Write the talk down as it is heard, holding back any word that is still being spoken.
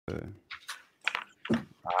All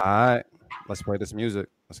right, let's play this music.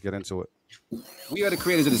 Let's get into it. We are the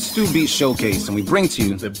creators of the Stu Beat Showcase, and we bring to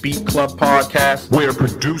you the Beat Club podcast, where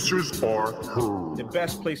producers are heard. The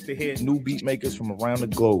best place to hear new beat makers from around the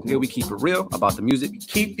globe. Here we keep it real about the music.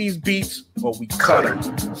 Keep these beats or we cut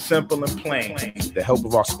them. Simple and plain. With the help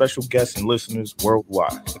of our special guests and listeners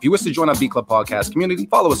worldwide. If you wish to join our Beat Club Podcast community,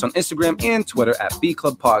 follow us on Instagram and Twitter at Beat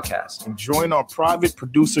Club Podcast. And join our private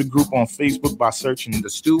producer group on Facebook by searching the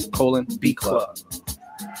Stu:*Beat Club.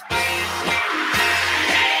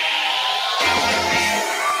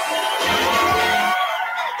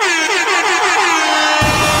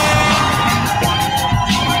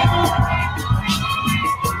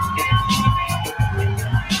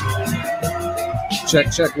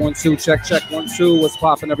 Check 1 2. Check 1 2. What's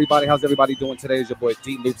poppin', everybody? How's everybody doing today? It's your boy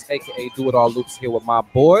D Loops, aka Do It All Loops, here with my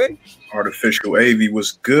boy Artificial AV.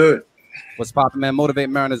 What's good? What's poppin', man? Motivate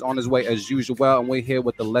Mariners on his way as usual, and we're here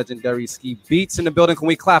with the legendary Ski Beatz in the building. Can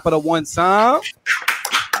we clap it up one time?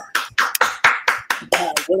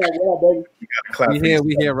 What up, baby?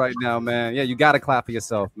 We here right now, man. Yeah, you gotta clap for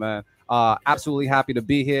yourself, man. Absolutely happy to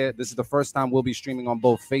be here. This is the first time we'll be streaming on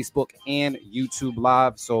both Facebook and YouTube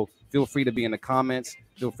Live, so feel free to be in the comments.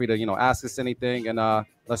 Feel free to, ask us anything, and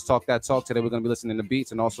let's talk that talk today. We're gonna be listening to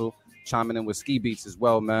beats and also chiming in with Ski Beatz as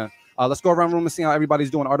well, man. Let's go around the room and see how everybody's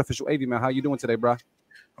doing. Artificial AV, man, how you doing today, bro?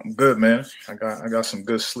 I'm good, man. I got some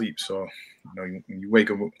good sleep, so when you wake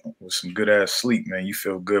up with some good ass sleep, man, you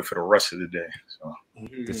feel good for the rest of the day. So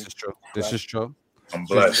This is true. I'm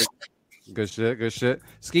blessed. Good shit.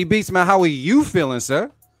 Ski Beatz, man, how are you feeling, sir?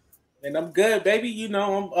 And I'm good, baby. I'm up.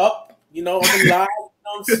 I'm alive. You know what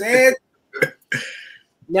I'm saying?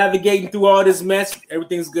 Navigating through all this mess.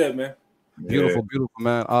 Everything's good, man. Beautiful,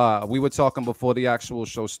 man. We were talking before the actual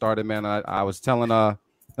show started, man. I was telling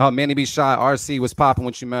Manny B Shy, RC was popping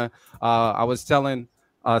with you, man. I was telling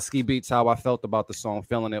Ski Beatz how I felt about the song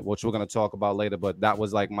Feeling It, which we're gonna talk about later, but that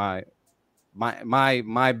was like my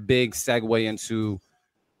big segue into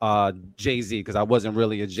Jay-Z, because I wasn't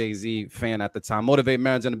really a Jay-Z fan at the time. Motivate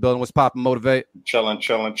Mariners in the building. What's popping, Motivate? Chilling.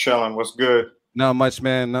 What's good? Not much,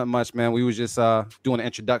 man. We was just doing an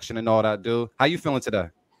introduction and all that, dude. How you feeling today?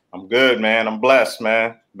 I'm good, man. I'm blessed,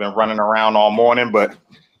 man. Been running around all morning, but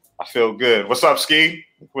I feel good. What's up, Ski?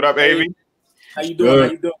 What up, Hey, Avy? how you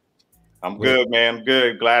doing? I'm good, man. I'm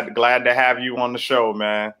good. Glad to have you on the show,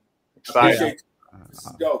 man. Excited. Appreciate you. This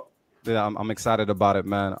is dope. Yeah, I'm excited about it,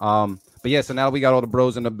 man. But yeah, so now we got all the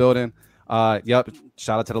bros in the building. Yep.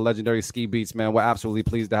 Shout out to the legendary Ski Beatz, man. We're absolutely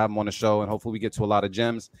pleased to have him on the show, and hopefully we get to a lot of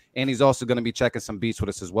gems. And he's also going to be checking some beats with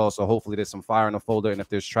us as well. So hopefully there's some fire in the folder. And if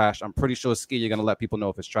there's trash, I'm pretty sure Ski, you're going to let people know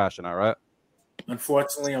if it's trash or not, right?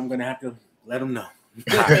 Unfortunately, I'm gonna have to let them know.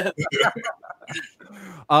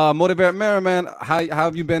 Motivate Mara, man. How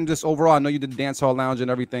have you been just overall? I know you did dance hall lounge and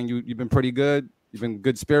everything. You've been pretty good. You've been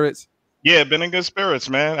good spirits. Yeah, been in good spirits,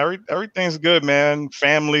 man. Everything's good, man.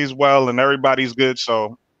 Family's well and everybody's good.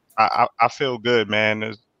 So I feel good, man.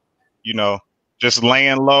 There's, just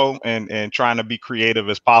laying low and trying to be creative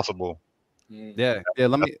as possible. Yeah.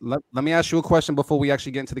 Let me ask you a question before we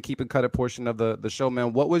actually get into the keep and cut it portion of the show,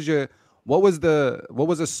 man. What was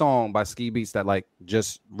a song by Ski Beatz that like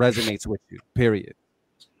just resonates with you? Period.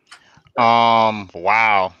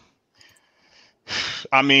 Wow.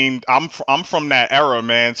 I mean, I'm from that era,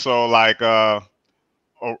 man. So like,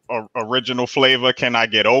 original flavor. Can I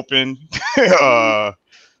Get Open?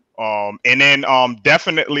 And then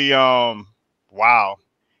definitely wow.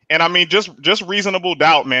 And I mean, just Reasonable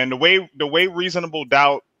Doubt, man. The way Reasonable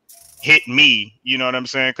Doubt hit me, you know what I'm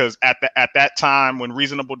saying? Because at that time when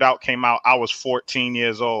Reasonable Doubt came out, I was 14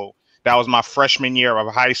 years old. That was my freshman year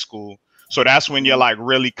of high school. So that's when you're like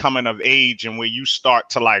really coming of age and where you start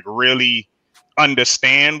to like really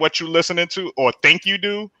understand what you're listening to or think you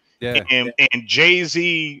do. Yeah. And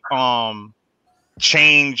Jay-Z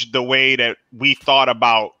changed the way that we thought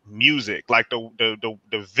about music, like the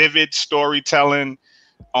vivid storytelling.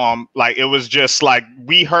 Like it was just like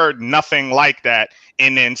we heard nothing like that.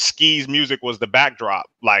 And then Ski's music was the backdrop.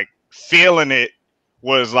 Like Feeling It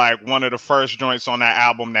was like one of the first joints on that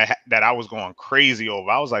album that I was going crazy over.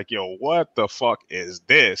 I was like, yo, what the fuck is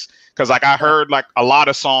this? Because like I heard like a lot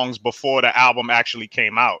of songs before the album actually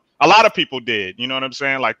came out. A lot of people did, you know what I'm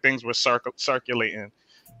saying? Like things were circulating.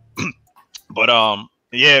 But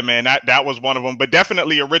yeah, man, that was one of them. But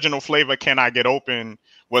definitely Original Flavor, Can I Get Open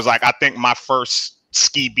was like, I think my first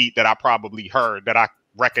Ski beat that I probably heard that I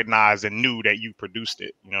recognized and knew that you produced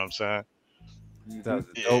it. You know what I'm saying? That's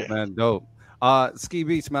dope, man. Dope. Ski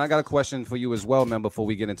Beatz, man, I got a question for you as well, man, before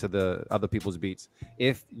we get into the other people's beats.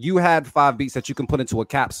 If you had 5 beats that you can put into a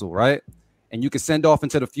capsule, right? And you can send off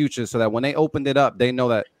into the future so that when they opened it up, they know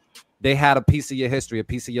that, they had a piece of your history, a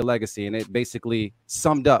piece of your legacy, and it basically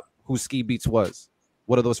summed up who Ski Beatz was.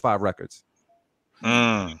 What are those 5 records?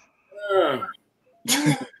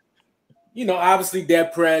 You know, obviously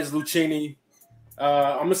Dead Prez, Lucchini.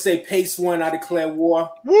 I'm gonna say Pace One, I Declare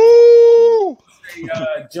War. Woo!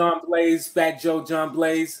 John Blaze, Fat Joe, John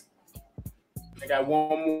Blaze. I got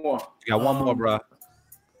one more. You got one more, bro.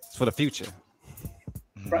 It's for the future.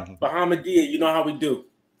 Bahamadia, you know how we do.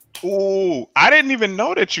 Ooh, I didn't even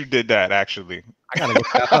know that you did that. Actually, I gotta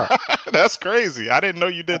look that up. That's crazy. I didn't know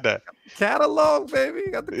you did that. Catalog,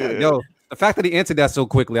 baby. Got the Yo, the fact that he answered that so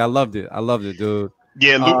quickly, I loved it. I loved it, dude.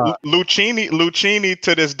 Yeah, Lucchini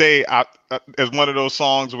to this day is one of those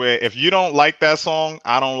songs where if you don't like that song,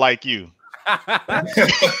 I don't like you.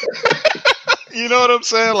 You know what I'm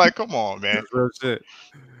saying? Like, come on, man. That's real shit.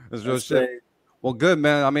 That's real shit. Well, good,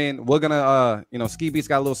 man. I mean, we're gonna Ski Beatz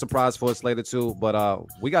got a little surprise for us later too, but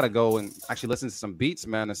we gotta go and actually listen to some beats,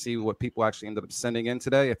 man, and see what people actually ended up sending in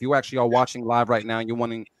today. If you actually are watching live right now and you're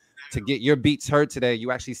wanting to get your beats heard today,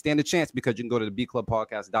 you actually stand a chance because you can go to the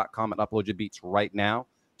beatclubpodcast.com and upload your beats right now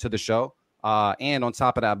to the show. And on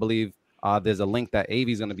top of that, I believe there's a link that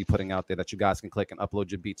Avi's going to be putting out there that you guys can click and upload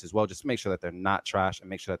your beats as well. Just make sure that they're not trash and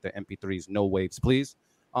make sure that they're MP3s, no waves, please.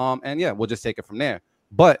 And yeah, we'll just take it from there.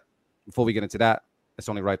 But before we get into that, it's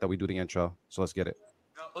only right that we do the intro. So let's get it.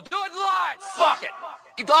 We'll do it live. Fuck it.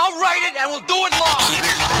 I'll write it and we'll do it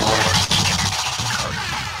live.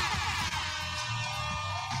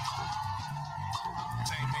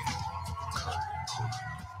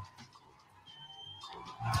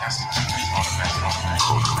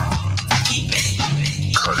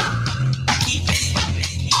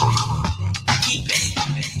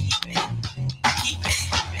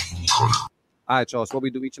 All right, y'all. So what we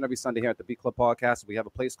do each and every Sunday here at the Beat Club Podcast, we have a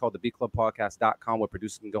place called the beatclubpodcast.com where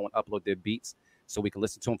producers can go and upload their beats so we can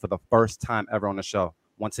listen to them for the first time ever on the show.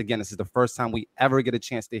 Once again, this is the first time we ever get a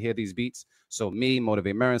chance to hear these beats. So me,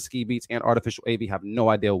 Motivate Marin, Ski Beatz, and Artificial AV have no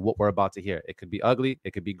idea what we're about to hear. It could be ugly.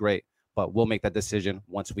 It could be great. But we'll make that decision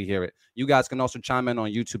once we hear it. You guys can also chime in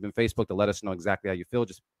on YouTube and Facebook to let us know exactly how you feel.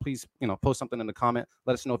 Just please, post something in the comment.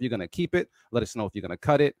 Let us know if you're going to keep it. Let us know if you're going to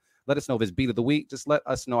cut it. Let us know if it's beat of the week. Just let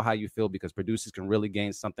us know how you feel because producers can really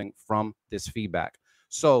gain something from this feedback.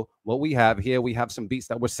 So what we have here, we have some beats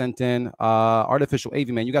that were sent in. Artificial AV,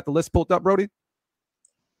 man, you got the list pulled up, Brody?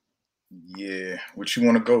 Yeah, what you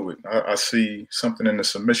want to go with? I see something in the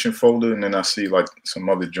submission folder, and then I see like some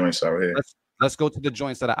other joints out here. Let's go to the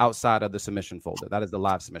joints that are outside of the submission folder. That is the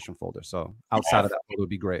live submission folder. So outside of that folder would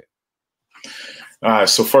be great. All right,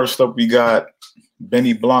 so first up, we got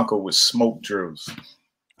Benny Blanco with Smoke Drills.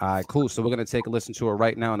 All right, cool. So we're going to take a listen to it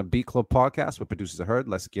right now on the Beat Club Podcast where producers are heard.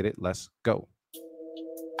 Let's get it. Let's go.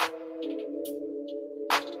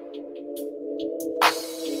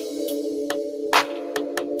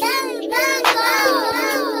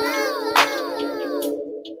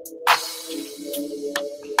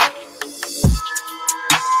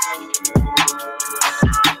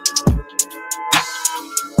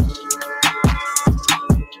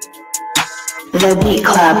 The Beat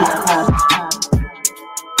Club.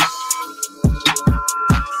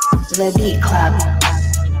 The Beat Club.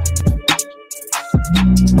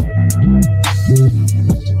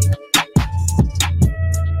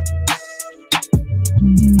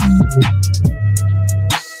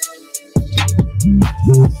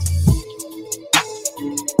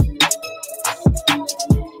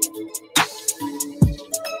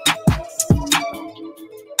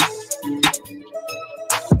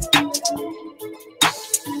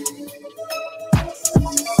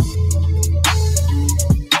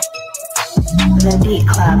 The Beat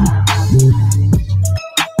Club.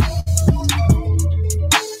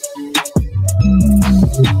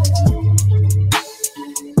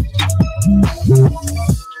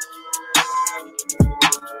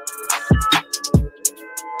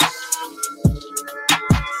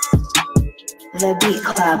 The Beat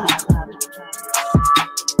Club.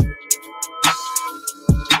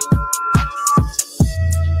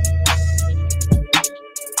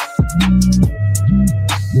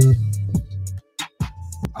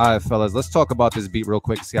 All right, fellas, let's talk about this beat real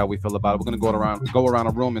quick, see how we feel about it. We're going to go around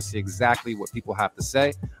the room and see exactly what people have to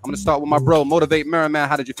say. I'm going to start with my bro, Motivate Merriman.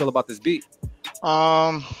 How did you feel about this beat?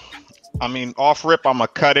 I mean, off rip, I'm going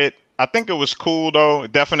to cut it. I think it was cool, though.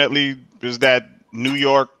 It definitely is that New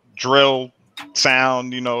York drill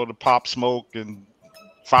sound, the Pop Smoke and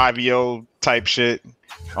 5EO type shit.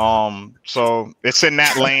 So it's in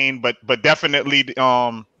that lane, but definitely,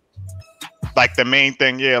 like the main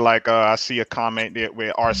thing, I see a comment there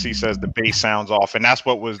where RC says the bass sounds off, and that's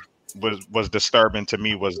what was disturbing to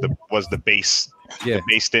me was the bass. Yeah, the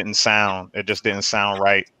bass didn't sound. It just didn't sound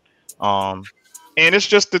right. And it's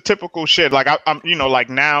just the typical shit. Like I'm, you know, like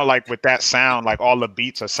now, like with that sound, like all the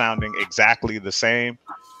beats are sounding exactly the same.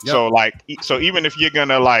 Yep. So like, so even if you're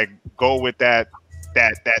gonna like go with that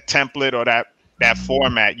template or that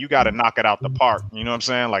format, you got to knock it out the park. You know what I'm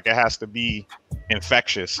saying? Like it has to be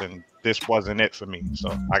infectious, and this wasn't it for me. So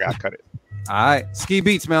I got to cut it. All right, Ski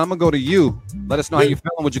Beats, man. I'm gonna go to you. Let us know how you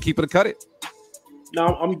feeling. Would you keep it or cut it? No,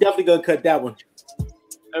 I'm definitely gonna cut that one.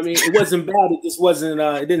 I mean, it wasn't bad. It just wasn't.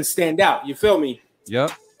 It didn't stand out. You feel me?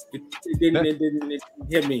 Yep. It didn't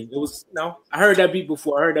hit me. It was no. I heard that beat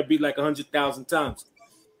before. I heard that beat like 100,000 times.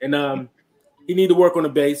 And he needed to work on the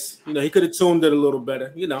bass. You know, he could have tuned it a little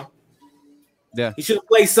better. You know. Yeah. He should have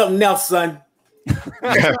played something else, son.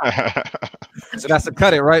 So that's the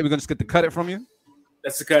cut it, right? We're gonna just get the cut it from you.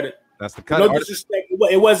 That's the cut it. That's the cut. No disrespect.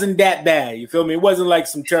 It wasn't that bad. You feel me? It wasn't like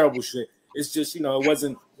some terrible shit. It's just, you know, it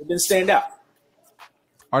didn't stand out.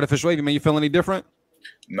 Artificial Wavy, man, you feel any different?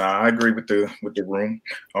 Nah, I agree with the room.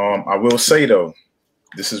 I will say though,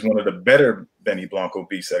 this is one of the better Benny Blanco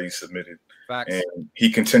beats that he submitted. Facts. And he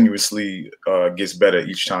continuously gets better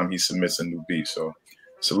each time he submits a new beat. So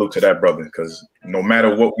salute to that brother, because no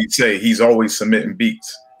matter what we say, he's always submitting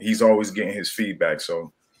beats. He's always getting his feedback.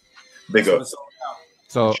 So big up.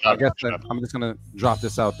 So I guess I'm just gonna drop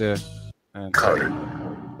this out there, and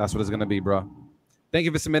that's what it's gonna be, bro. Thank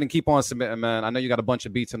you for submitting. Keep on submitting, man. I know you got a bunch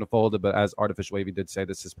of beats in the folder, but as Artificial Wavy did say,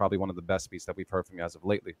 this is probably one of the best beats that we've heard from you as of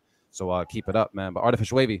lately. So keep it up, man. But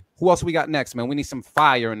Artificial Wavy, who else we got next, man? We need some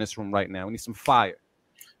fire in this room right now. We need some fire.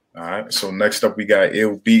 All right. So next up, we got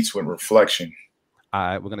Ill Beats with Reflection. All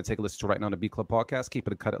right, we're gonna take a listen to right now on the Beat Club podcast. Keep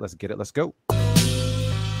it, cut it. Let's get it. Let's go.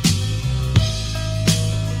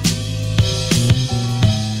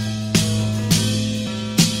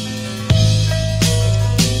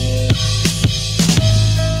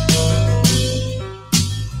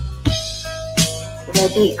 The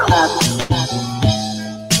Beat Club.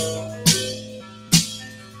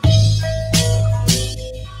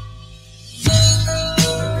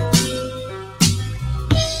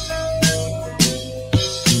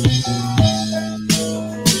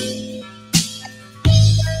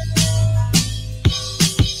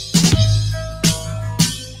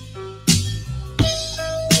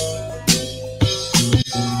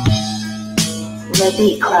 The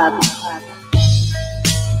Beat Club.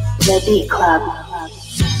 The Beat Club.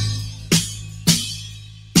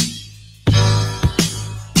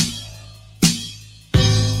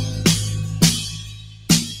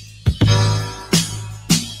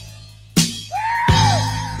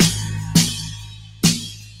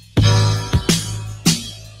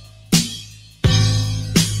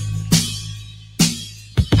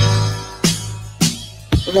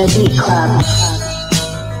 The Beat Club.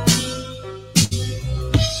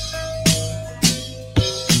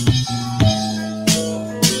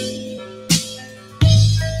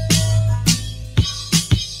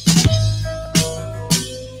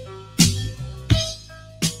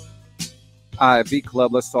 All right, Beat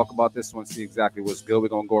Club, let's talk about this one, see exactly what's good. We're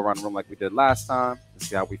going to go around the room like we did last time and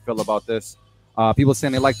see how we feel about this. People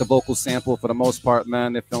saying they like the vocal sample for the most part,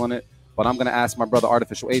 man. They're feeling it. But I'm going to ask my brother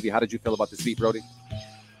Artificial Wavy, how did you feel about this beat, Brody?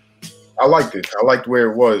 I liked it. I liked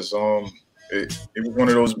where it was. It was one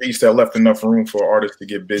of those beats that left enough room for artists to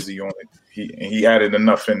get busy on it. He added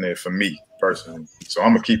enough in there for me personally. So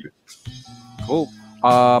I'm going to keep it. Cool.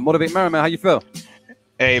 Motivate Merriman, how you feel?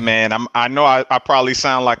 Hey man, I know I probably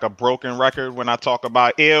sound like a broken record when I talk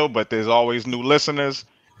about ill, but there's always new listeners.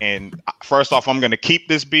 And first off, I'm gonna keep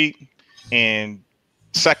this beat. And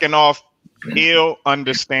second off, ill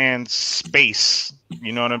understands space.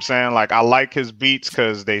 You know what I'm saying? Like I like his beats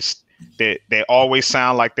because they always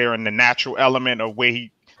sound like they're in the natural element of where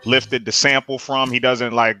he lifted the sample from. He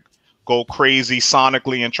doesn't like go crazy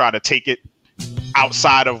sonically and try to take it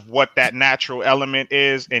outside of what that natural element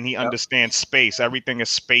is, and he understands space. Everything is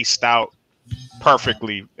spaced out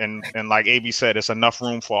perfectly, and like AB said, it's enough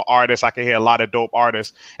room for artists. I can hear a lot of dope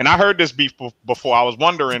artists, and I heard this beat before. I was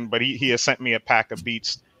wondering, but he has sent me a pack of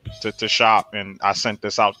beats to shop, and I sent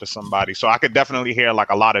this out to somebody, so I could definitely hear like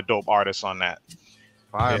a lot of dope artists on that.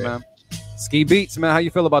 Fire, man. Ski Beats, man, how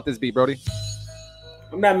you feel about this beat, Brody?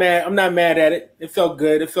 I'm not mad at it. It felt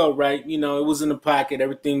good. It felt right. You know, it was in the pocket.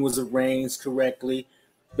 Everything was arranged correctly.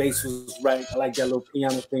 Bass was right. I like that little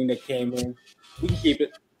piano thing that came in. We can keep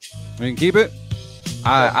it. We can keep it?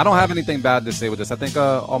 I don't have anything bad to say with this. I think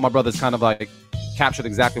all my brothers kind of like captured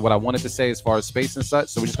exactly what I wanted to say as far as space and such.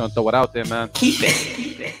 So we're just going to throw it out there, man. Keep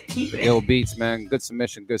it. Ill Beats, man. Good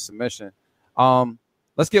submission.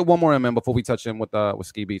 Let's get one more in, man, before we touch in with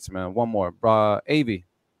Ski Beats, man. One more. AV,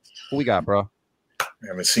 who we got, bro? I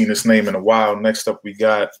haven't seen this name in a while. Next up, we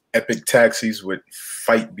got Epic Taxis with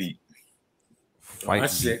Fight Beat. Fight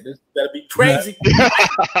That's Beat. it. This better be crazy.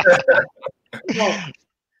 Come on.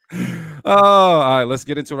 Oh, all right. Let's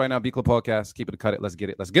get into it right now. B Club Podcast. Keep it, cut it. Let's get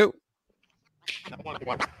it. Let's go. Now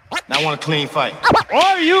I want a clean fight.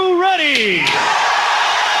 Are you ready?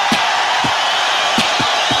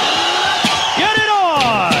 Get it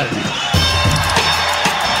on!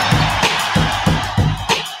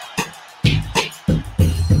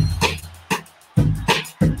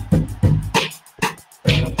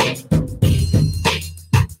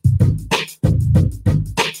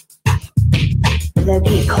 The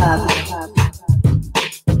Beat Club.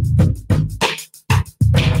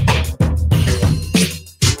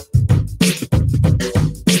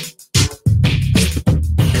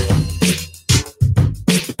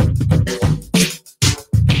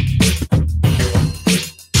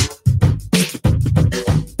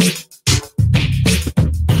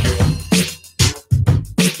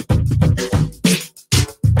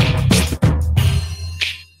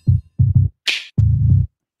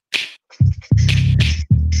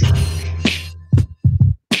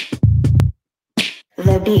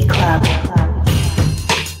 The Beat Club.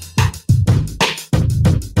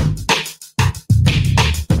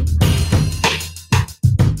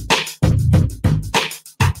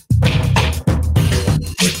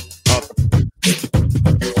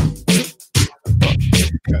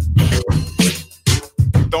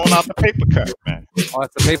 Throwing out the paper cut, man. Oh,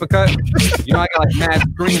 it's a paper cut. You know, I got like mad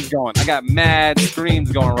screens going. I got mad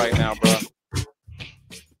screens going right now, bro.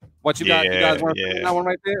 What you got? You guys want to put that one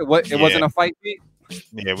right there? What? It wasn't a fight beat.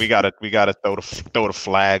 Yeah, we gotta throw the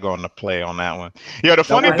flag on the play on that one. Yeah, the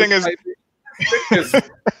funny thing is,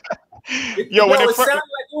 yo, when it sounded like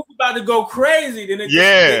it was about to go crazy, then it just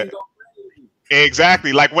didn't go crazy.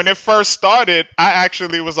 Exactly. Like when it first started, I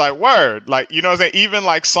actually was like, word. Like, you know what I'm saying? Even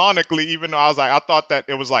like sonically, even though I was like, I thought that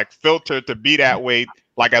it was like filtered to be that way,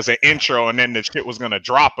 like as an intro, and then the shit was gonna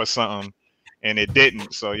drop or something, and it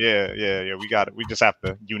didn't. So yeah. We got it. We just have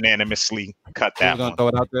to unanimously cut that We're one. gonna throw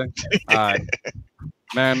it out there. All right.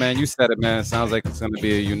 Man, you said it, man. Sounds like it's gonna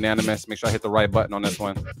be a unanimous. Make sure I hit the right button on this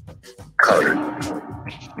one.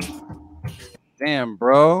 Damn,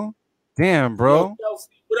 bro.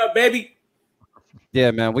 What up, baby?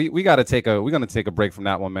 Yeah, man. We're gonna take a break from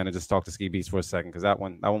that one, man, and just talk to Ski Beatz for a second, because that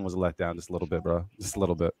one was a letdown just a little bit, bro. Just a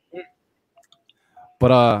little bit.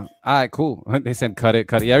 But all right, cool. They said cut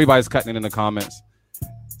it. Yeah, everybody's cutting it in the comments.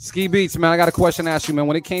 Ski Beatz, man, I got a question to ask you, man.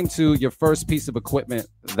 When it came to your first piece of equipment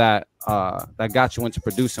that got you into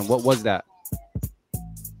producing, what was that?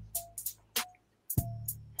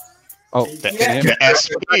 Oh, the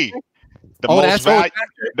SP.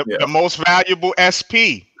 The most valuable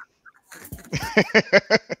SP.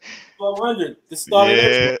 1200 to start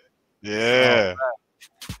it. Yeah.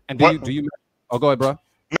 And do you? Oh, go ahead, bro.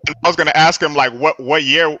 I was gonna ask him like what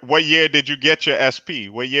year did you get your SP?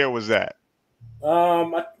 What year was that?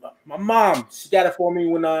 My mom, she got it for me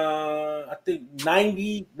when I think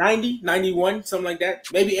 90, 91, something like that,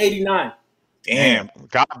 maybe 89. Damn,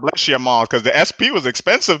 God bless your mom, because the SP was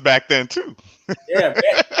expensive back then too. Yeah, we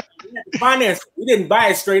had to finance. We didn't buy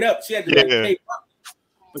it straight up. She had to pay up.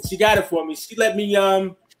 But she got it for me. She let me.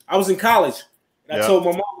 I was in college, and I told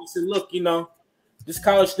my mom, I said, "Look, you know, this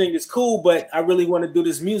college thing is cool, but I really want to do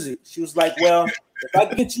this music." She was like, "Well, if I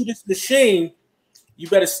get you this machine, you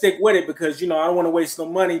better stick with it, because you know I don't want to waste no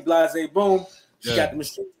money." Blase, boom. She got the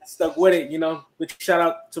machine, stuck with it. You know, big shout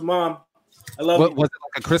out to mom. I love it. Was it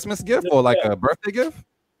like a Christmas gift or like a birthday gift?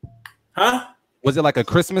 Huh? Was it like a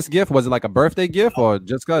Christmas gift? Was it like a birthday gift, or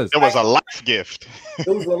just cause? It was a life gift. It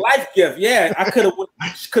was a life gift. Yeah, I could have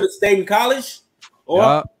stayed in college,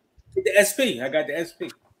 or get the SP. I got the SP.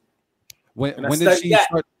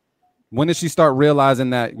 When did she start realizing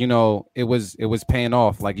that, you know, it was paying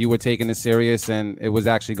off, like you were taking it serious and it was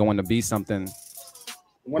actually going to be something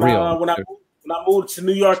real? When I moved to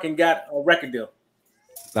New York and got a record deal.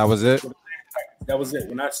 That was it. That was it.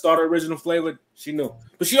 When I started Original Flavor, she knew,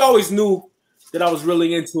 but she always knew that I was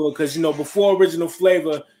really into it, because you know, before Original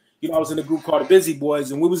Flavor, you know, I was in a group called the Busy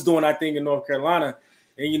Boys, and we was doing our thing in North Carolina,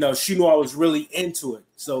 and you know, she knew I was really into it,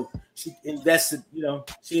 so she invested. You know,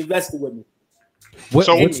 she invested with me. Go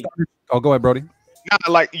ahead, Brody. Nah,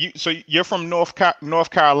 like you. So you're from North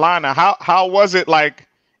Carolina. How was it like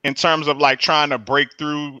in terms of like trying to break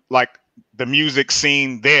through like the music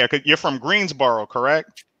scene there? Because you're from Greensboro,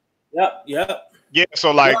 correct? Yep. Yeah,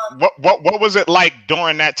 so like, what was it like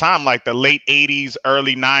during that time, like the late '80s,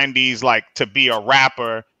 early '90s, like to be a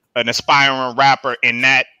rapper, an aspiring rapper in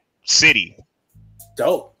that city?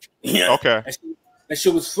 Dope. Yeah. Okay. That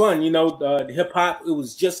shit was fun. You know, the hip hop, it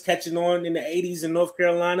was just catching on in the 80s in North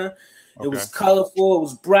Carolina. It was colorful. It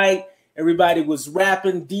was bright. Everybody was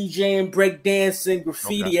rapping, DJing, breakdancing,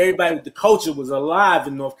 graffiti. Everybody, the culture was alive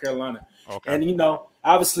in North Carolina. And, you know,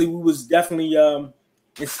 obviously we was definitely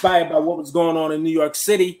inspired by what was going on in New York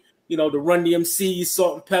City. You know, the Run DMC,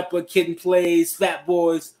 Salt and Pepper, Kid and Plays, Fat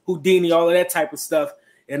Boys, Houdini, all of that type of stuff.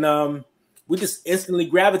 And we just instantly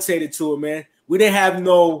gravitated to it, man. We didn't have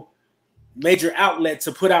no major outlet to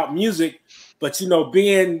put out music, but, you know,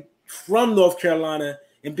 being from North Carolina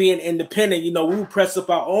and being independent, you know, we would press up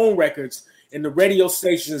our own records. And the radio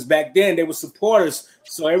stations back then, they were supporters.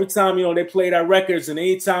 So every time, you know, they played our records, and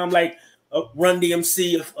anytime like Run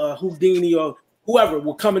DMC, Houdini, or whoever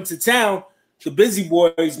were coming to town, the Busy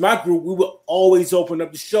Boys, my group, we would always open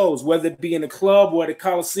up the shows, whether it be in the club or the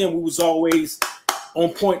Coliseum. We was always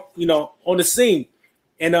on point, you know, on the scene.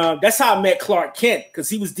 And that's how I met Clark Kent, because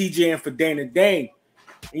he was DJing for Dana Dane.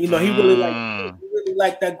 And, you know, he really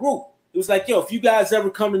liked that group. It was like, yo, if you guys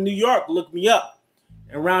ever come to New York, look me up.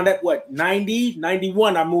 And around that, 90,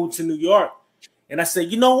 91, I moved to New York. And I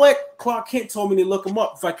said, you know what? Clark Kent told me to look him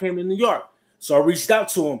up if I came to New York. So I reached out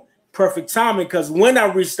to him. Perfect timing, because when I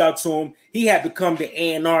reached out to him, he had become the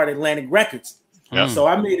A&R at Atlantic Records. So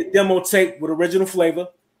I made a demo tape with original flavor,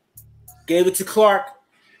 gave it to Clark.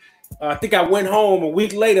 I think I went home a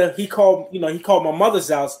week later. He called my mother's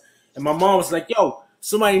house, and my mom was like, yo,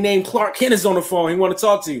 somebody named Clark Kent is on the phone. He want to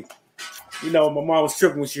talk to you. You know, my mom was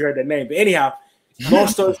tripping when she heard that name. But anyhow, long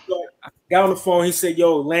story short, got on the phone. He said,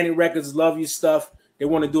 yo, Atlantic Records love your stuff. They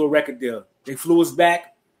want to do a record deal. They flew us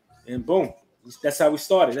back, and boom. That's how we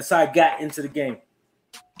started. That's how I got into the game.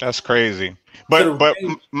 That's crazy. But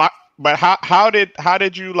how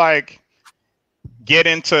did you like get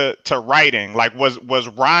into writing? Like was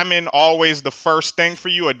rhyming always the first thing for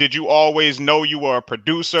you, or did you always know you were a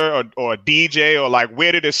producer or a DJ, or like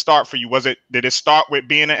where did it start for you? Did it start with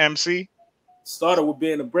being an MC? Started with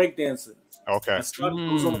being a breakdancer. Okay. I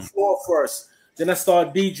was on the floor first. Then I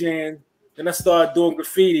started DJing. Then I started doing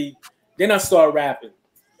graffiti. Then I started rapping.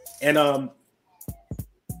 And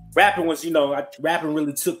rapping was, rapping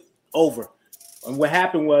really took over. And what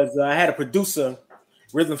happened was I had a producer,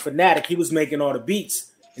 Rhythm Fanatic. He was making all the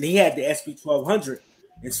beats, and he had the SP1200.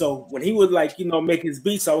 And so when he would make his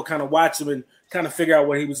beats, I would kind of watch him and kind of figure out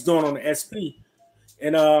what he was doing on the SP.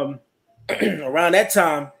 And around that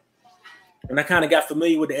time, when I kind of got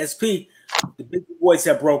familiar with the SP, the Big Boys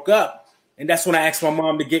had broke up. And that's when I asked my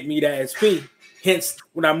mom to get me that SP. Hence,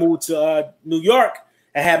 when I moved to New York,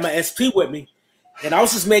 I had my SP with me. And I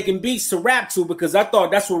was just making beats to rap to, because I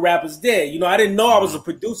thought that's what rappers did. You know, I didn't know I was a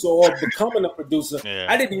producer or becoming a producer. Yeah.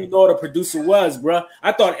 I didn't even know what a producer was, bro.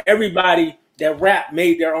 I thought everybody that rap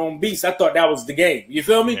made their own beats. I thought that was the game. You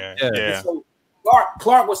feel me? Yeah. And so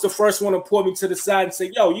Clark was the first one to pull me to the side and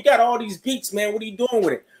say, yo, you got all these beats, man. What are you doing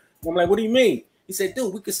with it? I'm like, what do you mean? He said,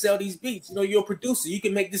 dude, we could sell these beats. You know, you're a producer. You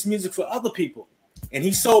can make this music for other people. And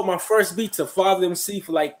he sold my first beat to Father MC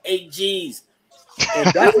for like 8 G's.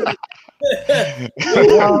 And that was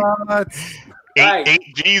eight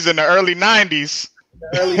G's in the early 90s.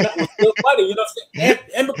 It was still funny, you know what I'm saying?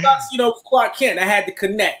 And because, Clark Kent, I had to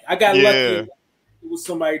connect. I got lucky. It was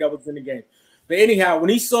somebody that was in the game. But anyhow,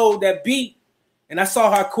 when he sold that beat, and I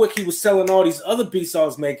saw how quick he was selling all these other beats I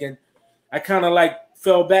was making, I kind of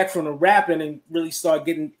fell back from the rapping and really started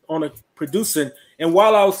getting on the producing. And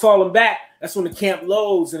while I was falling back, that's when the Camp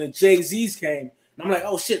Lows and the Jay-Z's came. And I'm like,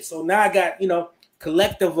 oh shit. So now I got,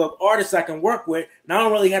 collective of artists I can work with. And I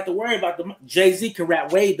don't really have to worry about the Jay-Z can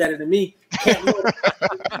rap way better than me.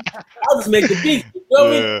 I'll just make the beat. You feel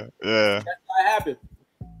me? Yeah. That's how it happened.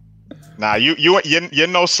 Nah, you're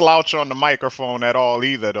no slouch on the microphone at all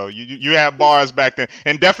either, though. You had bars back then,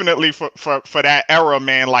 and definitely for that era,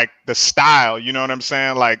 man. Like the style, you know what I'm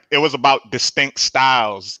saying? Like it was about distinct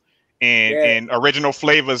styles, and Original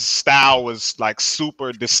Flavor's style was like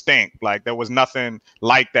super distinct. Like there was nothing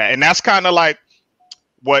like that, and that's kind of like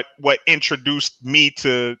what introduced me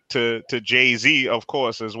to Jay-Z, of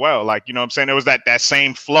course, as well. Like you know what I'm saying? It was that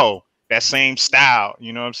same flow, that same style.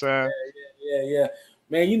 You know what I'm saying? Yeah.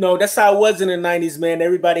 Man, that's how it was in the 90s, man.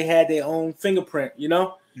 Everybody had their own fingerprint, Yeah.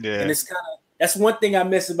 And it's that's one thing I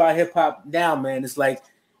miss about hip hop now, man. It's like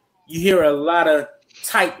you hear a lot of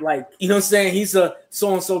type, like, you know what I'm saying? He's a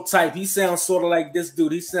so-and-so type. He sounds sort of like this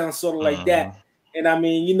dude. He sounds sort of like that. And I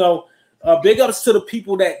mean, big ups to the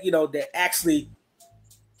people that, that actually,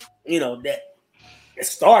 that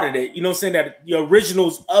started it. You know what I'm saying? That the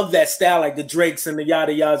originals of that style, like the Drakes and the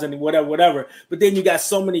Yada Yadas and whatever. But then you got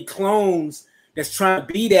so many clones that's trying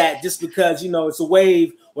to be that just because, it's a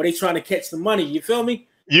wave or they trying to catch the money. You feel me?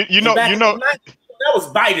 They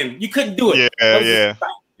was biting. You couldn't do it. Yeah.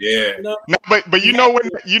 Yeah. You know? No, but you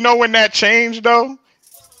know when that changed though?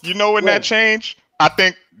 You know when that changed? I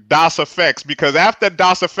think DOS Effects, because after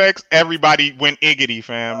DOS Effects, everybody went iggity,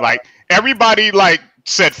 fam. Like everybody like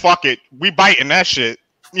said, fuck it, we biting that shit.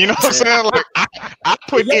 You know what I'm saying? Like I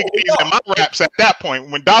put iggities in my raps at that point.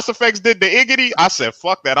 When DOS Effects did the iggity, I said,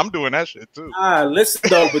 fuck that, I'm doing that shit too. Listen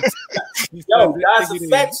though, but yo,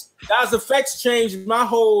 DOS Effects changed my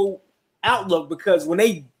whole outlook, because when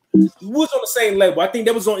we was on the same label, I think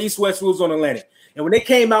that was on East West, we was on Atlantic. And when they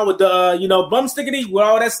came out with the bum stickity with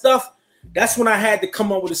all that stuff, that's when I had to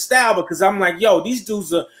come up with a style, because I'm like, yo, these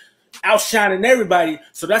dudes are outshining everybody.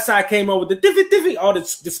 So that's how I came up with the diffy, all the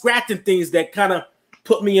scratching things that kind of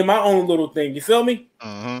put me in my own little thing. You feel me?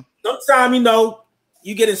 Mm-hmm. Sometimes,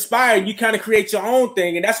 you get inspired, you kind of create your own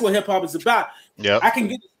thing, and that's what hip hop is about. Yeah, I can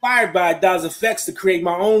get inspired by DOS Effects to create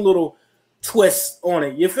my own little twist on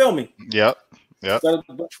it. You feel me? Yep. So,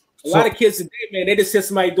 a lot of kids today, man, they just hear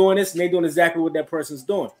somebody doing this, and they doing exactly what that person's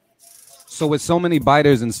doing. So with so many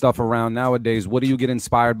biters and stuff around nowadays, what do you get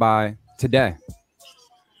inspired by today?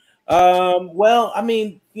 Well, I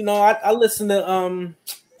mean, I listen to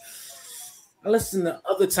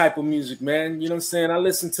other type of music, man. You know what I'm saying? I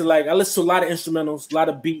listen to a lot of instrumentals, a lot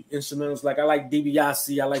of beat instrumentals. Like I like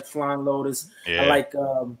DiBiase, I like Flying Lotus, I like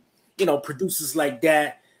producers like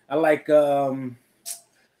that. I like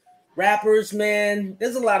rappers, man.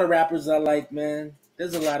 There's a lot of rappers I like, man.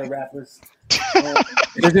 There's a lot of rappers.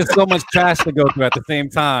 There's just so much trash to go through at the same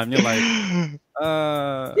time. You're like,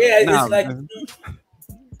 it's like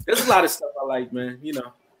there's a lot of stuff I like, man.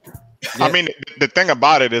 I mean, the thing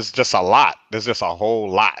about it is just a lot. There's just a whole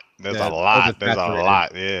lot. There's a lot.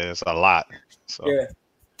 Yeah, it's a lot. So. Yeah.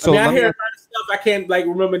 So I hear a lot of stuff. I can't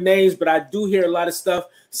remember names, but I do hear a lot of stuff.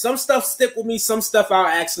 Some stuff stick with me. Some stuff I'll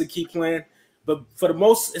actually keep playing. But for the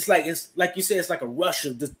most, it's like you said, it's like a rush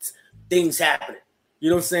of the things happening. You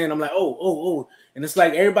know what I'm saying? I'm like, oh. And it's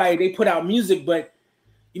like everybody, they put out music, but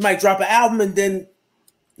you might drop an album and then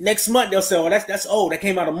next month they'll say, oh, that's old. That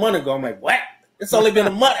came out a month ago. I'm like, what? It's only been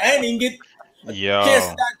a month. I ain't even get a chance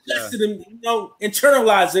to digest it and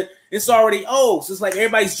internalize it. It's already old. So it's like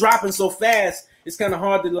everybody's dropping so fast. It's kind of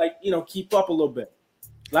hard to keep up a little bit.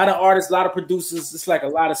 A lot of artists, a lot of producers. It's like a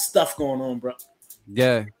lot of stuff going on, bro.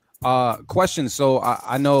 Yeah. Question. So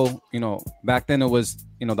I know, back then it was,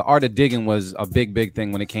 the art of digging was a big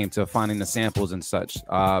thing when it came to finding the samples and such.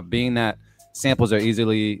 Being that samples are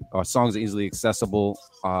songs are easily accessible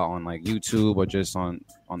on like YouTube or just on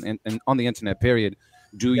the internet, period.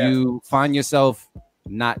 Do you find yourself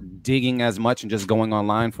not digging as much and just going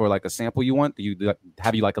online for like a sample you want?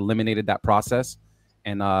 Have you eliminated that process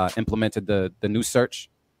and implemented the new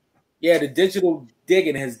search? Yeah, the digital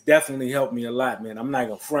digging has definitely helped me a lot, man. I'm not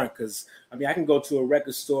gonna front, because I can go to a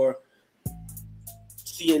record store,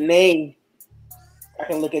 see a name, I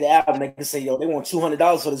can look at the album, they can say, yo, they want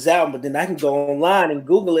 $200 for this album, but then I can go online and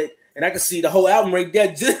Google it, and I can see the whole album right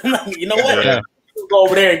there. You know what? Yeah. Go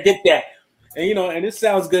over there and get that. And and it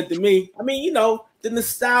sounds good to me. I mean, the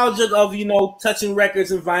nostalgia of touching records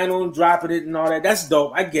and vinyl and dropping it and all that, that's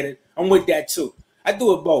dope. I get it. I'm with that too. I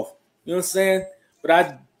do it both. You know what I'm saying? But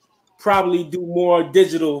I probably do more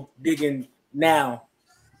digital digging now.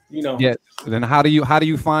 Yeah. Then how do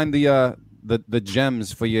you find the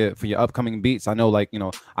gems for your upcoming beats? I know,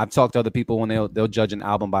 I've talked to other people when they'll judge an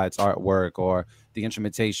album by its artwork or the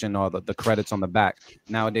instrumentation or the credits on the back.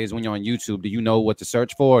 Nowadays, when you're on YouTube, do you know what to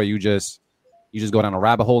search for, or you just go down a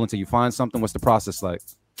rabbit hole until you find something? What's the process like?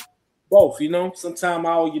 Both. Sometimes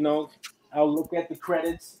I'll look at the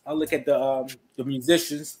credits. I'll look at the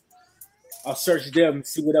musicians. I'll search them,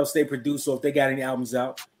 see what else they produce, or if they got any albums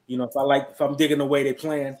out. If I'm digging the way they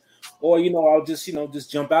playing, or I'll just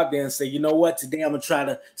jump out there and say, you know what, today I'm gonna try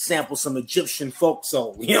to sample some Egyptian folk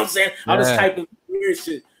soul. You know what I'm saying? I'll just type in weird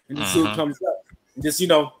shit and just see what comes up, and just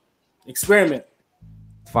experiment.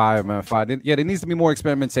 Fire, man, fire. Yeah, there needs to be more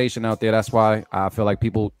experimentation out there. That's why I feel like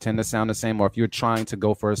people tend to sound the same. Or if you're trying to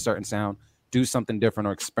go for a certain sound, do something different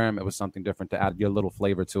or experiment with something different to add your little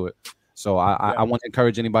flavor to it. So I want to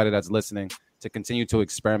encourage anybody that's listening to continue to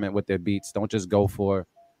experiment with their beats. Don't just go for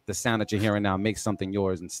the sound that you're hearing now. Make something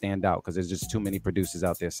yours and stand out, because there's just too many producers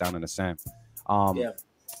out there sounding the same.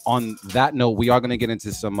 On that note, we are going to get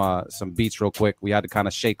into some beats real quick. We had to kind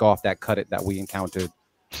of shake off that cut it that we encountered.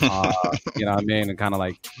 You know what I mean? And kind of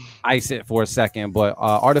ice it for a second. But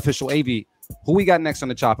Artificial AV, who we got next on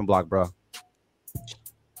the chopping block, bro?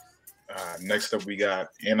 Next up, we got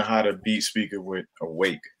Anahata Beat Speaker with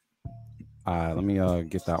Awake. Let me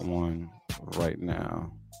get that one right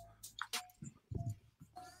now.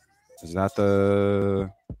 Is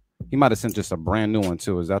that he might have sent just a brand new one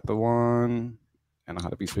too. Is that the one? And a how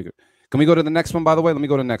to beat speaker. Can we go to the next one, by the way? Let me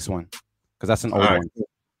go to the next one because that's an old one.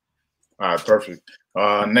 All right, perfect.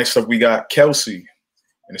 Next up, we got Kelsey,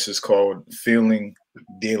 and this is called Feeling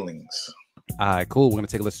Dealings. All right, cool. We're going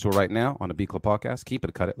to take a listen to it right now on the Beat Club podcast. Keep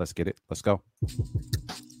it, cut it. Let's get it. Let's go.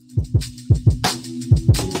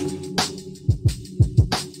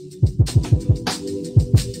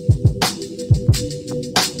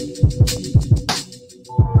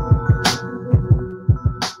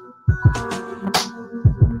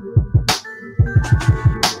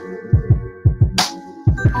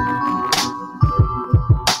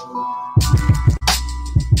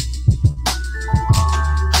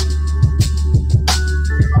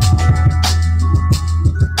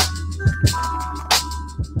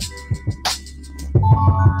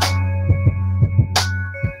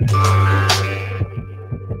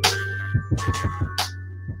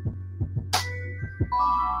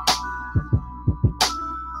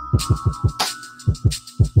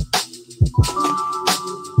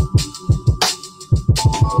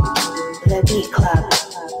 The Beat Club.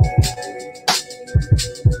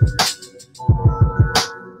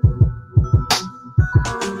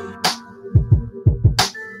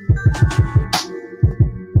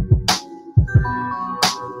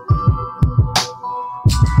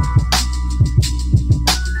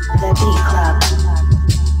 The Beat Club.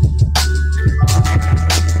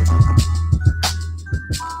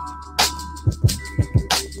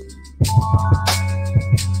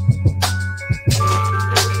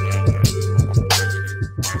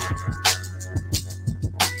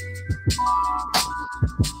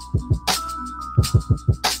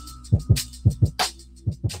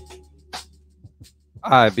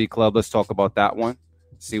 All right, Beat Club. Let's talk about that one.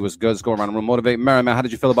 See what's good. Let's go around the room. Motivate. Merriman, how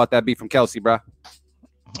did you feel about that beat from Kelsey, bro?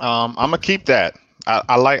 I'm gonna keep that.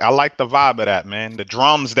 I like the vibe of that, man. The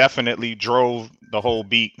drums definitely drove the whole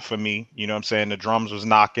beat for me. You know what I'm saying? The drums was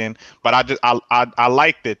knocking, but I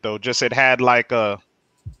liked it though. Just it had like a,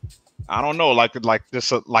 I don't know, like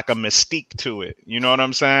just like a mystique to it. You know what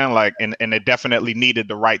I'm saying? Like, and it definitely needed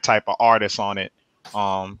the right type of artist on it.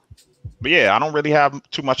 But yeah, I don't really have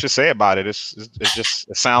too much to say about it. It's just,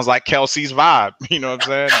 it sounds like Kelsey's vibe. You know what I'm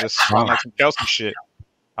saying? Just sound like some Kelsey shit.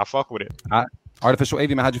 I fuck with it. All right. Artificial AV,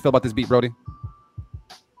 man, how'd you feel about this beat, Brody?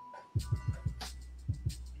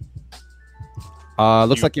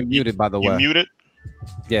 Looks like you're muted, by the way. You muted?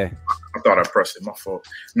 Yeah. I thought I pressed it. My fault.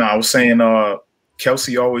 No, I was saying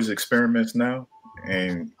Kelsey always experiments now,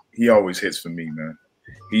 and he always hits for me, man.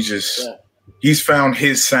 He's found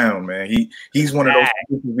his sound, man. He's one of those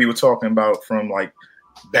people we were talking about from like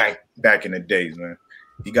back in the days, man.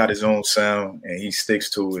 He got his own sound and he sticks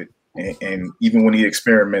to it. And even when he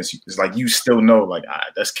experiments, it's like you still know, like,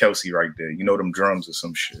 that's Kelsey right there. You know them drums or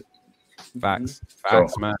some shit. Facts,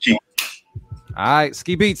 man. All right,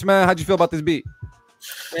 Ski Beats, man. How'd you feel about this beat?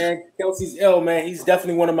 Man, Kelsey's ill, man. He's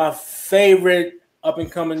definitely one of my favorite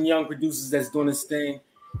up-and-coming young producers that's doing his thing.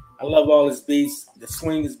 I love all his beats. The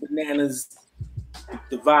swing is bananas.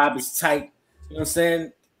 The vibe is tight. You know what I'm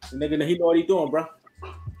saying? The nigga, he know what he doing, bro.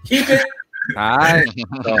 Keep it. All right.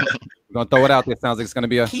 So, we're going to throw it out there. Sounds like it's going to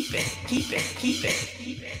be a... Keep it.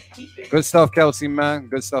 Good stuff, Kelsey, man.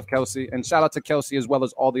 Good stuff, Kelsey. And shout out to Kelsey as well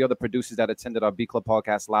as all the other producers that attended our Beat Club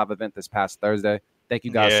Podcast live event this past Thursday. Thank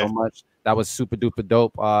you guys so much. That was super duper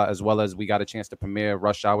dope, as well as we got a chance to premiere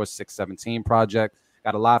Rush Hour 617 project.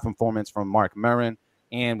 Got a live performance from Mark Merrin,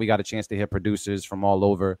 and we got a chance to hear producers from all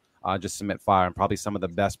over just submit fire. And probably some of the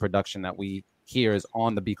best production that we hear is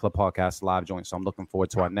on the Beat Club Podcast live joint. So I'm looking forward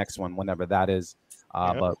to our next one, whenever that is.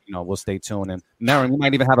 But we'll stay tuned. And Merrin, we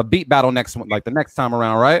might even have a beat battle next one, like the next time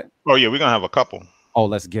around, right? Oh yeah, we're gonna have a couple. Oh,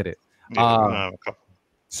 let's get it. Yeah, we're gonna have a couple.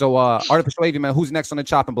 So Artificial AV, man, who's next on the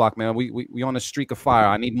chopping block, man? We on a streak of fire.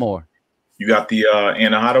 I need more. You got the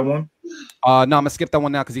Anahata one? No, I'm gonna skip that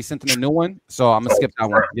one now because he sent in a new one. So I'm gonna skip that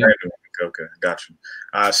one. Yeah. Okay, got you.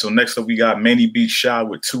 So next up we got Manny Beat Shot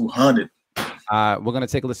with 200. We're gonna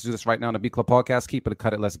take a listen to this right now on the Beat Club Podcast. Keep it,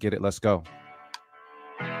 cut it, let's get it, let's go.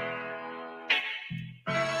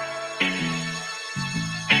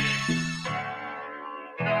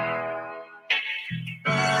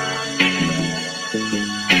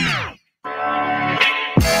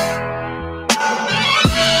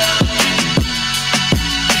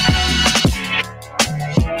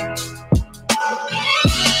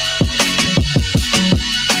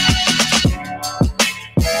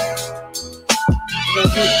 The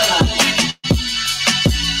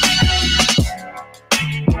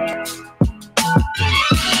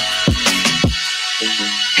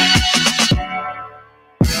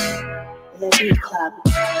Beat Club.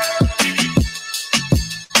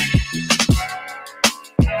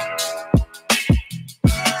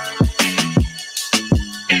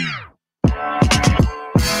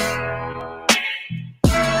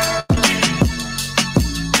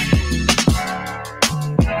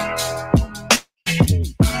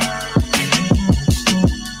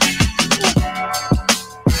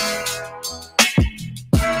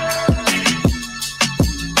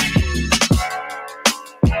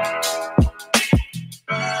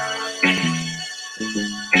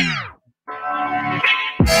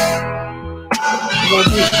 The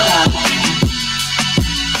Beat Club.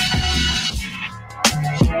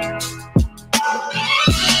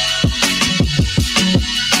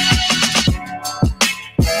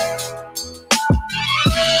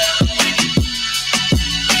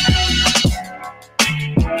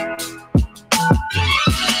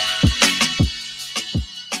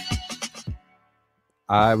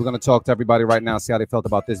 All right, we're gonna talk to everybody right now, see how they felt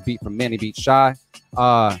about this beat from Manny Beat Shy,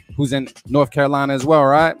 who's in North Carolina as well,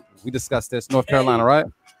 right? We discussed this, North Carolina, right?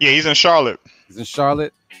 Yeah, he's in Charlotte. He's in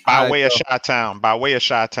Charlotte. By way of Chi-Town. By way of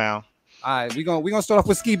Chi-Town. All right, we gonna start off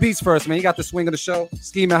with Ski Beats first, man. You got the swing of the show.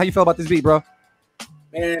 Ski, man, how you feel about this beat, bro?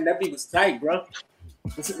 Man, that beat was tight, bro.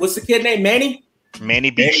 What's the kid name? Manny?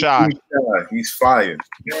 Manny Beat Shy. He's fired.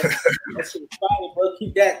 That shit was fire, bro.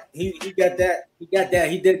 Keep that. He got that. He got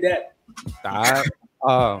that. He did that. All right.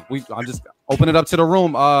 I'm just open it up to the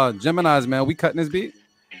room. Gemini's, man, we cutting this beat.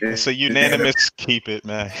 It's a unanimous keep it,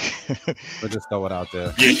 man. We'll just throw it out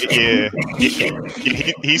there. Yeah.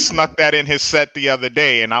 He snuck that in his set the other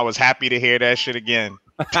day, and I was happy to hear that shit again.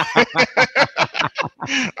 I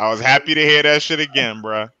was happy to hear that shit again,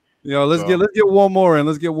 bro. Yo, let's get one more in.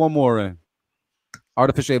 Let's get one more in.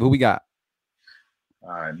 Artificial Ape, who we got? All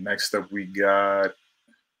right, next up we got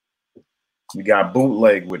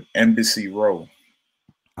Bootleg with Embassy Row.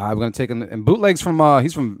 All right, we're gonna take him. And Bootleg's from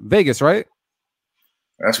he's from Vegas, right?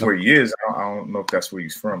 That's where he is. I don't know if that's where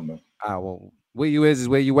he's from though. Well, where you is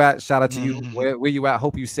where you at. Shout out to you. Where you at?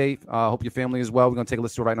 Hope you safe. Hope your family is well. We're gonna take a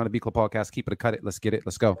listen to it right now on the Beat Club podcast. Keep it or cut it. Let's get it.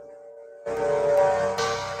 Let's go.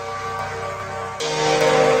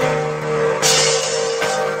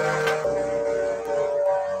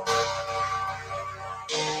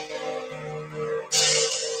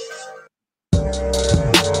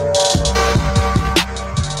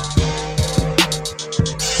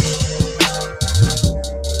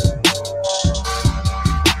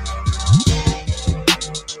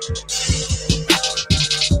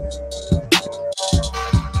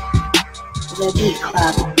 The Beat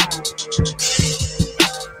Club.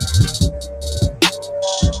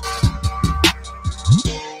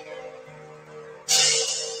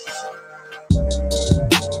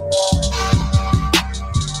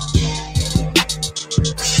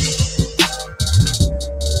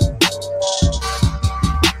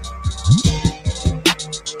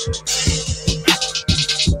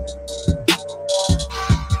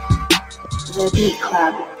 The Beat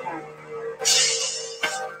Club.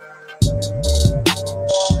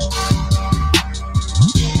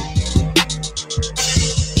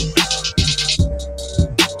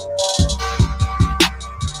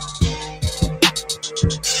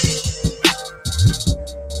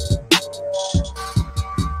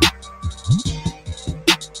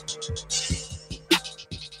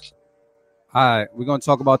 All right, we're gonna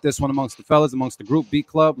talk about this one amongst the fellas, amongst the group Beat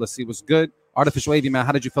Club. Let's see what's good. Artificial AV, man,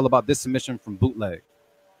 how did you feel about this submission from Bootleg?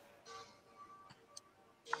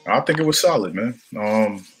 I think it was solid, man.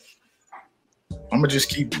 I'm gonna just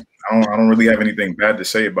keep it. I don't really have anything bad to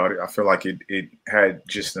say about it. I feel like it had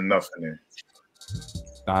just enough in there.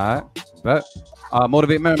 All right, bet.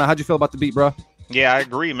 Motivate Man, how'd you feel about the beat, bro? Yeah, I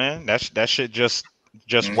agree, man. That shit just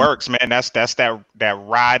works, man. That's that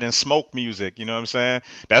ride and smoke music. You know what I'm saying?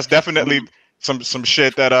 That's definitely some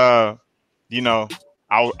shit that you know,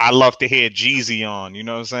 I love to hear Jeezy on. You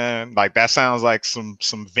know what I'm saying? Like that sounds like some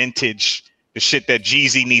vintage, the shit that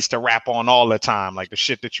Jeezy needs to rap on all the time, like the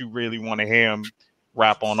shit that you really want to hear him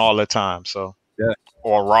rap on all the time. So yeah,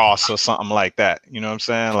 or Ross or something like that. You know what I'm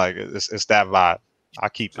saying? Like it's that vibe. I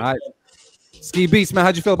keep it. All right. Ski Beats, man,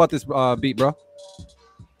 how'd you feel about this beat, bro?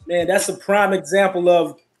 Man, that's a prime example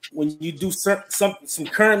of when you do some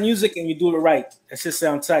current music and you do it right. That shit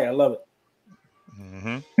sound tight. I love it.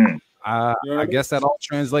 Mm-hmm. I guess that all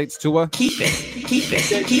translates to a Keep it.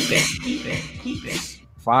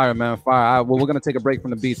 fire, man, fire. All right, well, we're gonna take a break from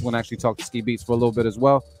the beats. We're gonna actually talk to Ski Beats for a little bit as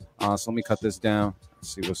well. So let me cut this down.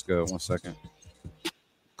 Let's see what's good. 1 second.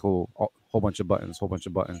 Cool. Whole bunch of buttons.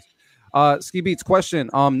 Ski Beats, question.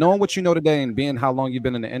 Knowing what you know today and being how long you've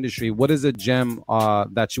been in the industry, what is a gem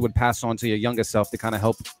that you would pass on to your younger self to kind of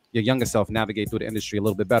help your younger self navigate through the industry a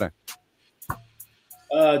little bit better?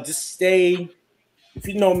 Just stay. If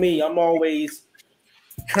you know me, I'm always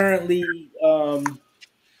currently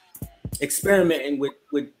experimenting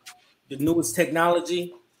with the newest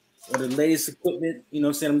technology or the latest equipment. You know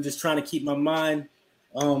what I'm saying? I'm just trying to keep my mind,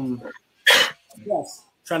 trying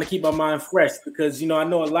to keep my mind fresh because, you know, I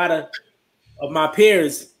know a lot of my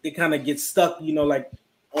peers, they kind of get stuck, you know, like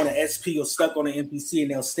on an SP or stuck on an MPC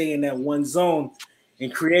and they'll stay in that one zone.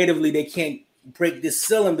 And creatively, they can't break this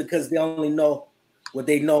ceiling because they only know what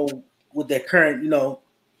they know with their current, you know,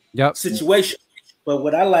 situation. But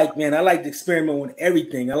what I like, man, I like to experiment with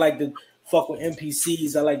everything. I like to fuck with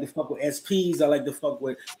NPCs. I like to fuck with SPs. I like to fuck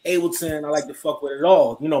with Ableton. I like to fuck with it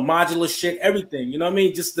all. You know, modular shit, everything. You know what I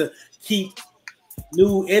mean? Just to keep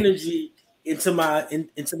new energy into my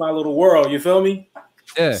little world. You feel me?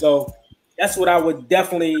 Yeah. So that's what I would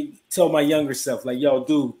definitely tell my younger self. Like, yo,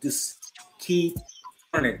 dude, just keep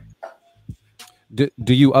learning.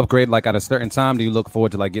 Do you upgrade like at a certain time? Do you look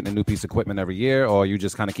forward to like getting a new piece of equipment every year, or you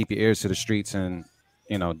just kind of keep your ears to the streets and,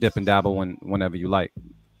 you know, dip and dabble whenever you like?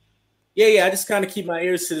 Yeah. I just kind of keep my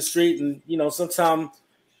ears to the street, and you know, sometimes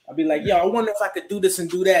I'll be like, yo, I wonder if I could do this and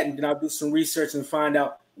do that, and then I'll do some research and find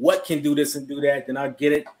out what can do this and do that. Then I'll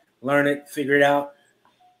get it, learn it, figure it out.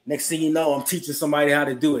 Next thing you know, I'm teaching somebody how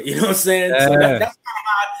to do it. You know what I'm saying? Yeah. So that's kind of how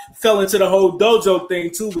I fell into the whole dojo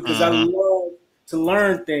thing too, because I love to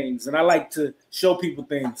learn things and I like to show people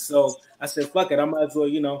things. So I said, fuck it, I might as well,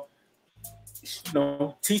 you know,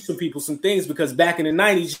 teach some people some things, because back in the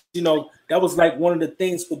 90s, you know, that was like one of the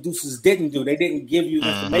things producers didn't do. They didn't give you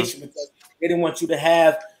information because they didn't want you to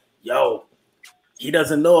have, yo, he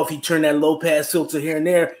doesn't know if he turned that low pass filter here and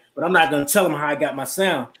there, but I'm not going to tell him how I got my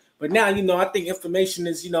sound. But now, you know, I think information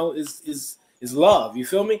is, you know, is love. You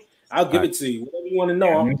feel me? I'll give it to you. Whatever you want to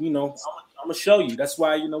know, I'm going to show you. That's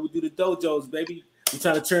why, you know, we do the dojos, baby. We're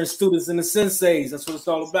trying to turn students into senseis. That's what it's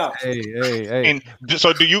all about. Hey. And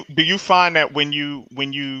so do you find that when you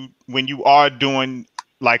are doing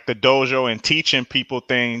like the dojo and teaching people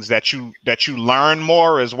things that you learn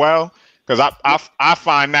more as well? Because I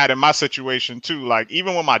find that in my situation too. Like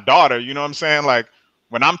even with my daughter, you know what I'm saying? Like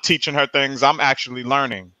when I'm teaching her things, I'm actually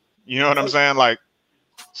learning. You know what I'm saying? Like,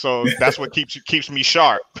 so that's what keeps me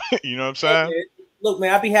sharp. You know what I'm saying? Look,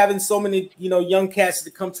 man, I be having so many, you know, young cats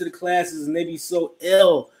that come to the classes and they be so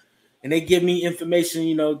ill, and they give me information.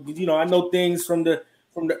 You know, I know things from the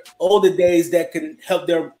older days that can help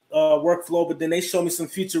their workflow, but then they show me some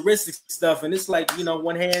futuristic stuff, and it's like, you know,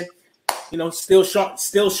 one hand, you know, still sharp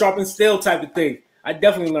and still type of thing. I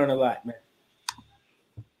definitely learn a lot, man.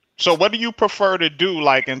 So what do you prefer to do,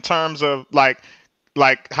 like in terms of like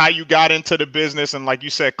how you got into the business, and like you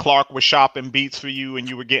said, Clark was shopping beats for you and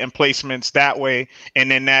you were getting placements that way, and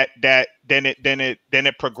then then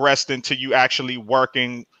it progressed into you actually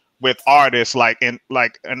working with artists and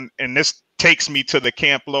this takes me to the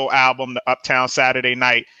Camp Lo album, the Uptown Saturday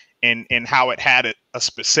Night, and how it had a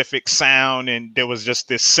specific sound and there was just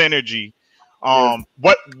this synergy.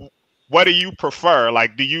 What do you prefer?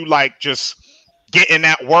 Like, do you like just getting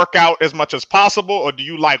that workout as much as possible, or do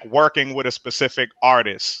you like working with a specific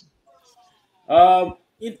artist?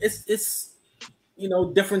 It's you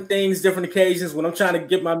know, different things, different occasions. When I'm trying to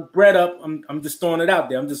get my bread up, I'm just throwing it out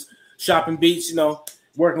there. I'm just shopping beats, you know,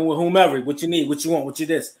 working with whomever, what you need, what you want, what you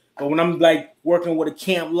this. But when I'm like working with a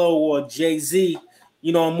Camp Lo or Jay-Z,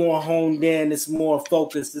 you know, I'm more honed in, it's more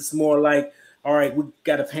focused, it's more like, all right, we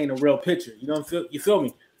got to paint a real picture. You know, you feel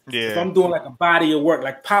me? Yeah. If I'm doing like a body of work,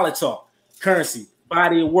 like Politalk, Currency,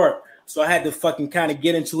 body of work. So I had to fucking kind of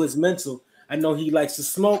get into his mental. I know he likes to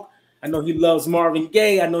smoke. I know he loves Marvin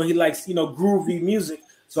Gaye. I know he likes, you know, groovy music.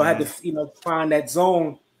 So I had to, you know, find that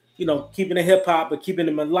zone, you know, keeping it hip hop, but keeping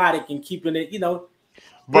it melodic and keeping it, you know,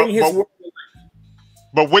 bring his work.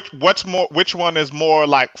 But which one is more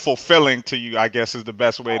like fulfilling to you, I guess is the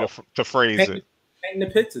best way to phrase it. Painting the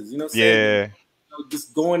pictures, you know what I'm saying? Yeah. You know,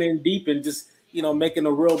 just going in deep and just, you know, making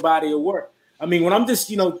a real body of work. I mean, when I'm just,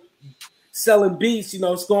 you know, selling beats, you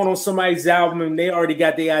know, it's going on somebody's album and they already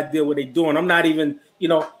got their idea what they're doing. I'm not even, you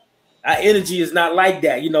know, our energy is not like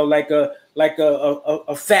that. You know, like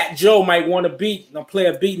a Fat Joe might want a beat and I'll play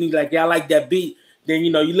a beat and he's like, yeah, I like that beat. Then,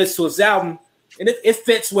 you know, you listen to his album and it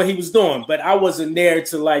fits what he was doing, but I wasn't there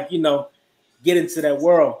to like, you know, get into that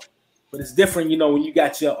world. But it's different, you know, when you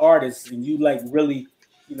got your artists and you like really,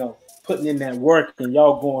 you know, putting in that work and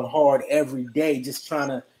y'all going hard every day, just trying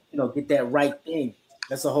to, you know, get that right thing.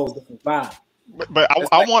 That's a whole different vibe. But I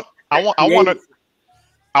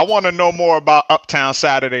want to know more about Uptown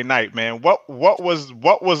Saturday Night, man. What was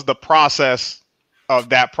the process of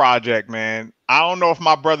that project, man? I don't know if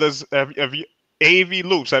my brothers have you, AV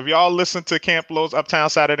Loops, have y'all listened to Camp Lo's Uptown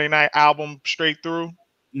Saturday Night album straight through?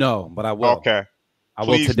 No, but I will. Okay. I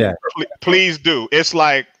will today. Please do. It's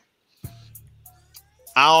like,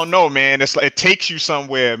 I don't know, man. It's like, it takes you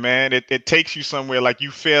somewhere, man. It takes you somewhere. Like you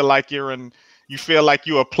feel like you're a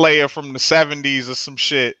player from the 70s or some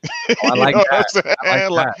shit. Oh, I like that. I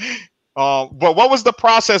like that. But what was the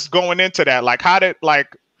process going into that? Like, how did,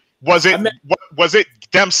 like, was it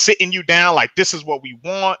them sitting you down like, this is what we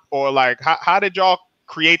want? Or like, how did y'all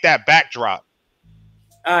create that backdrop?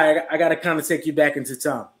 All right, I got to kind of take you back into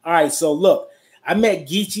time. All right, so look, I met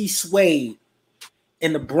Geechee Suede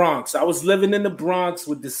in the Bronx. I was living in the Bronx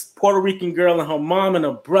with this Puerto Rican girl and her mom and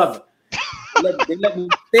her brother. They let me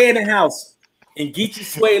stay in the house. And Geechee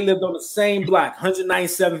Suede lived on the same block,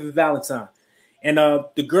 197th and Valentine. And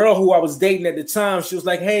the girl who I was dating at the time, she was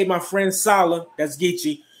like, "Hey, my friend Sala, that's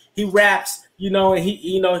Geechee, he raps,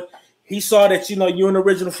 and he saw that, you're an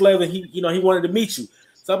original flavor. He wanted to meet you."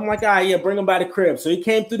 So I'm like, "All right, yeah, bring him by the crib." So he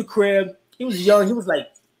came through the crib. He was young. He was like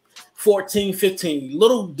 14, 15,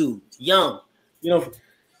 little dude, young,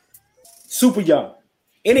 super young.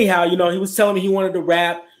 Anyhow, he was telling me he wanted to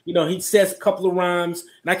rap. He says a couple of rhymes,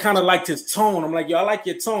 and I kind of liked his tone. I'm like, "Yo, I like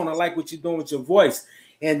your tone. I like what you're doing with your voice."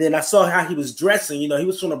 And then I saw how he was dressing. He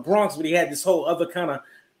was from the Bronx, but he had this whole other kind of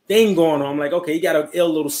thing going on. I'm like, "Okay, he got an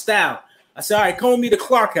ill little style." I said, "All right, come with me to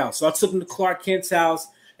Clark House." So I took him to Clark Kent's house,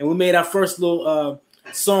 and we made our first little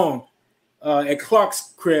song at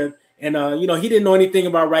Clark's crib. And, he didn't know anything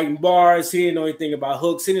about writing bars. He didn't know anything about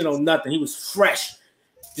hooks. He didn't know nothing. He was fresh,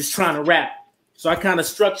 just trying to rap. So I kind of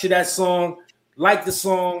structured that song, liked the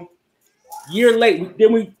song. Year late,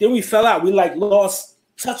 then we fell out. We lost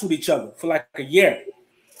touch with each other for like a year.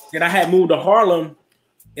 Then I had moved to Harlem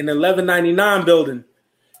in the 1199 building.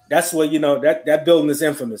 That's where, that building is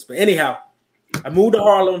infamous. But anyhow, I moved to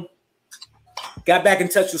Harlem, got back in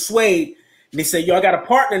touch with Suede, and he said, "Yo, I got a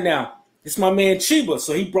partner now. It's my man Chiba."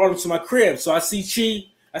 So he brought him to my crib. So I see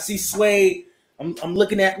Chi, I see Suede. I'm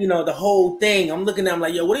looking at, the whole thing. I'm looking at him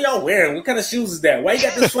like, "Yo, what are y'all wearing? What kind of shoes is that? Why you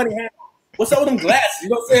got this funny hat? What's up with them glasses?" You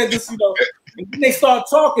know what I'm saying? Just, and then they start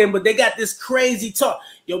talking, but they got this crazy talk.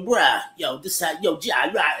 "Yo, bruh, yo, this how, yo,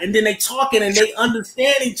 ja, right." And then they talking and they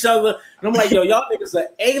understand each other. And I'm like, "Yo, y'all niggas are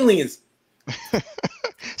aliens."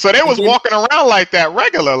 So they was walking around like that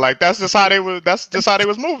regular, like that's just how they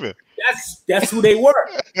was moving. That's who they were.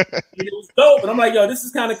 It was dope. And I'm like, "Yo, this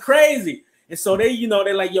is kind of crazy." And so they,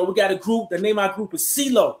 they're like, "Yo, we got a group. The name of our group is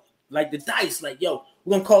CeeLo, like the dice. Like, yo,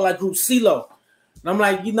 we're gonna call our group CeeLo." And I'm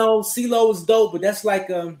like, CeeLo is dope, but that's like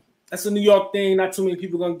that's a New York thing. Not too many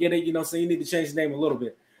people gonna get it, so you need to change the name a little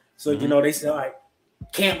bit. So, they said, "All right,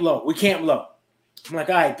 Camp Low. We Camp Low." I'm like,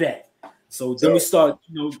 "All right, bet." So then we start,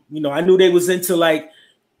 I knew they was into like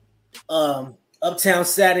Uptown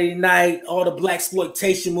Saturday Night, all the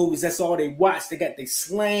blaxploitation movies. That's all they watch. They got their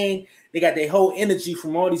slang, they got their whole energy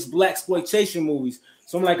from all these blaxploitation movies.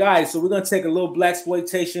 So I'm like, "All right, so we're gonna take a little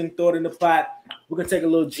blaxploitation, throw it in the pot. We're gonna take a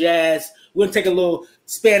little jazz. We're gonna take a little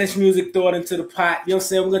Spanish music, throw it into the pot. You know what I'm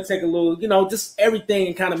saying? We're gonna take a little, just everything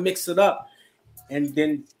and kind of mix it up." And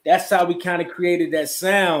then that's how we kind of created that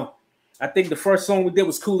sound. I think the first song we did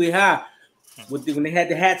was Coolie High. When they had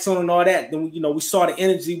the hats on and all that, then we saw the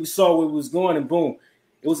energy, we saw where it was going, and boom,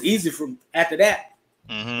 it was easy from after that.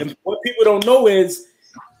 Mm-hmm. And what people don't know is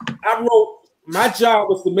my job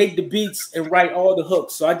was to make the beats and write all the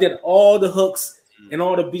hooks. So I did all the hooks and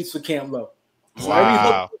all the beats for Camp Low. So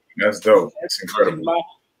wow, that's dope. That's incredible.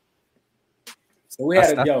 So we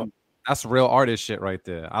had that's real artist shit right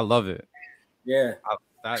there. I love it. Yeah,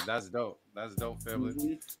 that's dope. That's dope, family.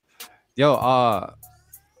 Mm-hmm. Yo,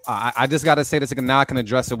 I just gotta say this. Now I can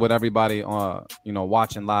address it with everybody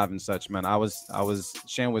watching live and such, man. I was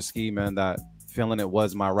sharing with Ski, man, that Feeling It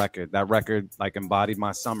was my record. That record like embodied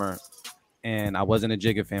my summer, and I wasn't a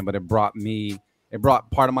Jigga fan, but it brought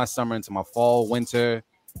part of my summer into my fall, winter,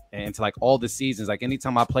 and into like all the seasons. Like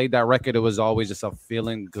anytime I played that record, it was always just a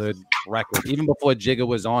feeling good record. Even before Jigga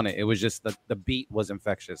was on it, it was just the beat was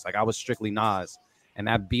infectious. Like I was strictly Nas, and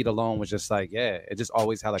that beat alone was just like, yeah, it just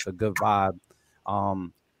always had like a good vibe.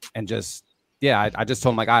 And just, yeah, I just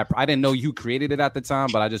told him, like, I didn't know you created it at the time,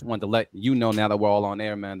 but I just wanted to let you know now that we're all on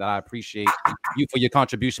air, man, that I appreciate you for your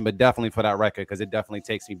contribution, but definitely for that record, because it definitely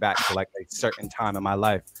takes me back to like a certain time in my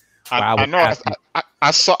life. I know.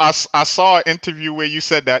 I saw an interview where you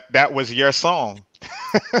said that was your song.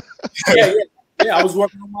 Yeah. I was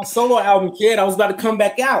working on my solo album, kid. I was about to come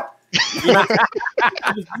back out.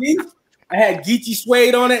 It was me. I had Geechee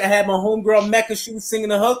Suede on it. I had my homegirl Mecca. She was singing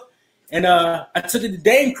the hook. And I took it to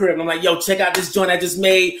Dame crib. And I'm like, "Yo, check out this joint I just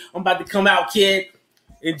made. I'm about to come out, kid."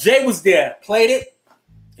 And Jay was there, played it.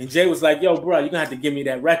 And Jay was like, "Yo, bro, you're going to have to give me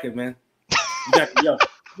that record, man. You have to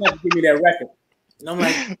give me that record." And I'm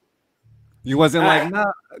like, you wasn't like,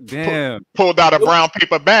 "Nah, damn." Pulled out a brown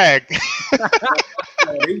paper bag. They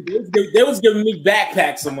was giving me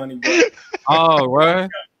backpacks of money, bro. Oh, right.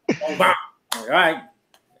 All right.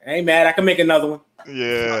 I ain't mad. I can make another one.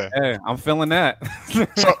 Yeah. Hey, I'm feeling that.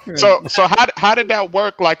 So how did that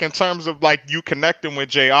work? Like in terms of like you connecting with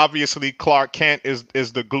Jay? Obviously, Clark Kent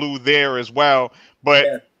is the glue there as well.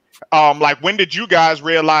 But like when did you guys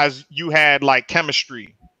realize you had like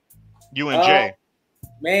chemistry? You and Jay.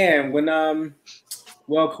 Man, when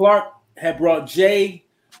Clark had brought Jay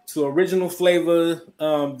to Original Flavor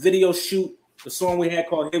video shoot, the song we had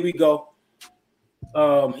called Here We Go.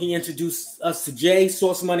 He introduced us to Jay,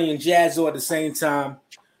 Source Money, and Jazzo at the same time.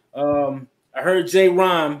 I heard Jay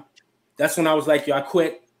rhyme. That's when I was like, yo, I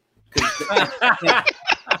quit. You know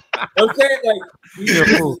what I'm saying? Like,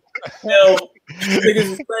 niggas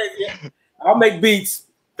is crazy. I'll make beats.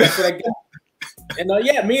 That's what I got. And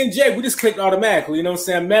yeah, me and Jay, we just clicked automatically. You know what I'm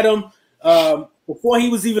saying? I met him before he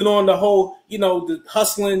was even on the whole, the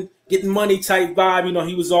hustling, getting money type vibe.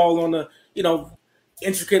 He was all on the,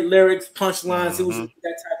 intricate lyrics, punchlines. It was that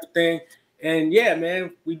type of thing. And yeah,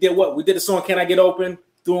 man, we did what? We did a song, Can I Get Open?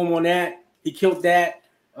 Threw him on that. He killed that.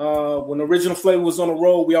 When Original Flavor was on the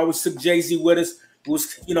road, we always took Jay-Z with us.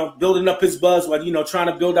 Was building up his buzz while trying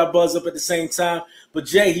to build our buzz up at the same time. But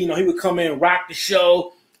Jay, he would come in and rock the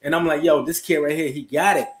show, and I'm like, yo, this kid right here, he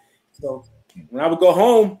got it. So when I would go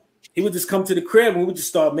home, he would just come to the crib and we would just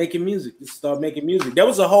start making music. There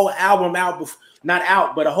was a whole album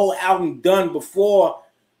but a whole album done before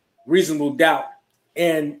Reasonable Doubt,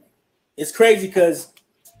 and it's crazy because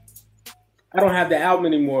I don't have the album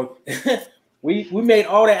anymore. we made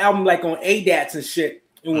all the album like on ADATs and shit,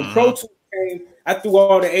 and when Pro Tools came, I threw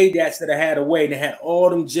all the ADATs that I had away, and they had all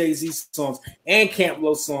them Jay-Z songs and Camp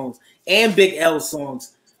Lo songs and Big L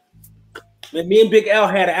songs. And me and Big L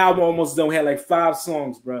had an album almost done. We had like 5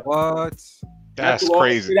 songs, bro. What? That's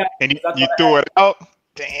crazy. And you threw it out?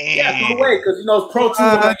 Damn. Yeah, I threw it away because Pro Tools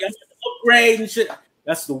like upgrade and shit.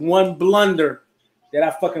 That's the one blunder that I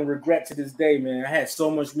fucking regret to this day, man. I had so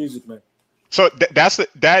much music, man. So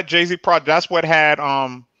that Jay-Z project. That's what had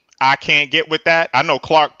I Can't Get With That. I know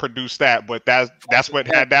Clark produced that, but that's what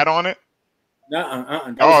had that on it.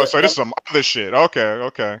 Oh, so this is some other shit. Okay.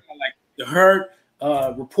 Like The Hurt,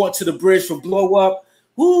 Report to the Bridge for Blow Up.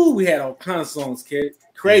 Woo, we had all kinds of songs, kid.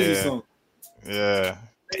 Crazy songs. Yeah.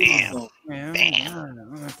 Damn.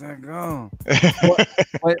 Damn. Let that go.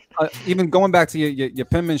 but even going back to your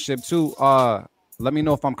penmanship too. Let me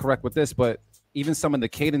know if I'm correct with this, but even some of the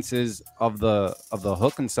cadences of the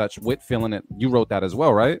hook and such with Feeling It, you wrote that as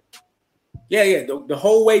well, right? Yeah. The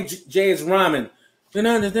whole way Jay is rhyming. That's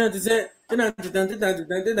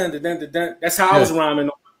how I was rhyming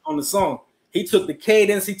on the song. He took the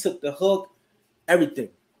cadence, he took the hook, everything.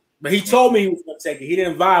 But he told me he was gonna take it. He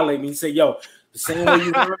didn't violate me. He said, yo, the same way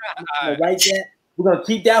you rhyme, I'm gonna write that. We're gonna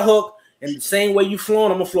keep that hook, and the same way you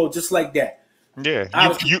flowing, I'm gonna flow just like that. Yeah,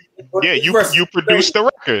 you produced the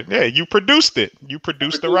record. Yeah, you produced it. You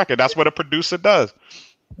produced the record. That's what a producer does.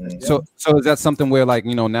 So is that something where, like,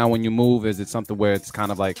 now when you move, is it something where it's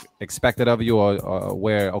kind of like expected of you, or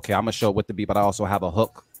where, okay, I'm gonna show with the beat, but I also have a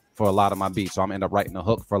hook for a lot of my beats, so I'm gonna end up writing a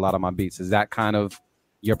hook for a lot of my beats? Is that kind of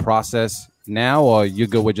your process now, or you're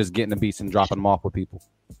good with just getting the beats and dropping them off with people?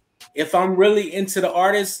 If I'm really into the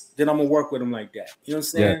artist, then I'm gonna work with them like that. You know what I'm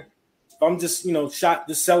saying? Yeah. If I'm just,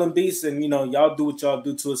 just selling beats and, y'all do what y'all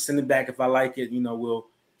do to it, send it back. If I like it, we'll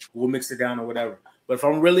mix it down or whatever. But if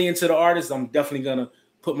I'm really into the artist, I'm definitely going to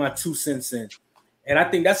put my 2 cents in. And I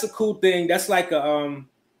think that's a cool thing. That's like an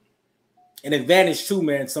advantage too,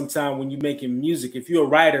 man. Sometimes when you're making music, if you're a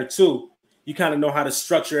writer too, you kind of know how to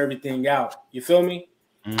structure everything out. You feel me?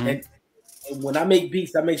 Mm-hmm. And when I make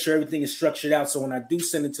beats, I make sure everything is structured out. So when I do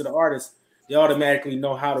send it to the artist, they automatically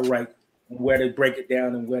know how to write, where to break it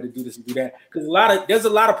down, and where to do this and do that. Because there's a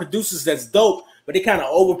lot of producers that's dope, but they kind of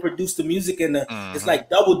overproduce the music, and it's like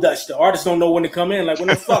double dutch. The artists don't know when to come in. Like, when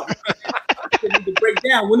the fuck they need to break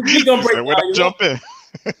down? When the beat gonna break down? Jump in.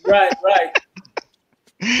 Right.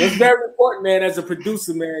 It's very important, man. As a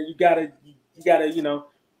producer, man, you gotta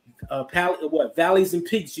valleys and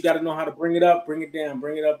peaks. You gotta know how to bring it up, bring it down,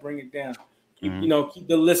 bring it up, bring it down. Keep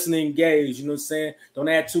the listener engaged. You know what I'm saying? Don't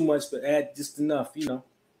add too much, but add just enough.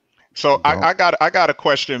 So I got a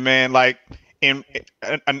question, man. Like,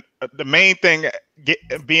 the main thing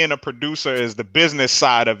being a producer is the business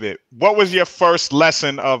side of it. What was your first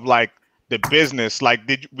lesson of like the business? Like,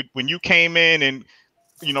 when you came in and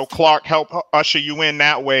Clark helped usher you in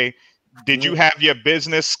that way, did you have your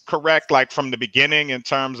business correct, like from the beginning, in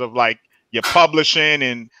terms of like your publishing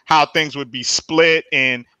and how things would be split,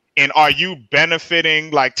 and are you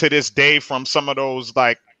benefiting like to this day from some of those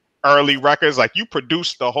like early records? Like, you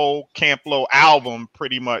produced the whole Camp Lo album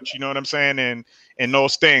pretty much, you know what I'm saying? And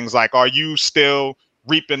those things, like, are you still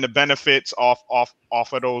reaping the benefits off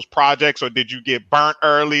of those projects, or did you get burnt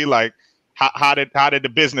early? Like, how did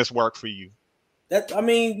the business work for you?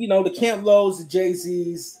 The Camp Lows, the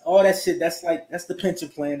Jay-Z's, all that shit, that's the pension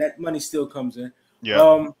plan. That money still comes in.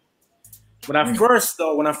 Yeah. When I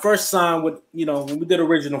first signed with, when we did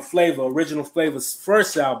Original Flavor's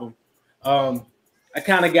first album, I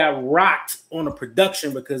kind of got rocked on the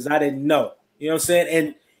production because I didn't know. You know what I'm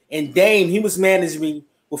saying? And Dame, he was managing me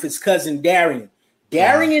with his cousin Darian.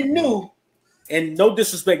 Darian knew, and no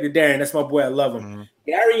disrespect to Darian, that's my boy, I love him.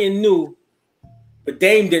 Darian knew, but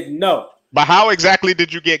Dame didn't know. But how exactly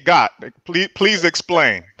did you get got? Please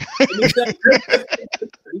explain.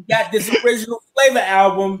 We got this original Flavor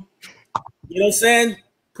album, you know what I'm saying?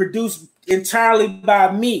 Produced entirely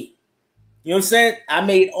by me. You know what I'm saying? I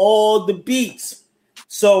made all the beats.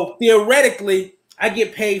 So theoretically, I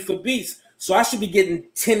get paid for beats. So I should be getting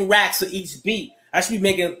 10 racks of each beat. I should be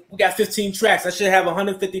making, we got 15 tracks. I should have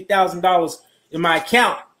 $150,000 in my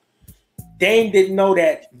account. Dame didn't know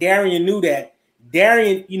that. Darian knew that.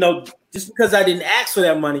 Darian, you know, just because I didn't ask for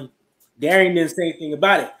that money, Darian didn't say anything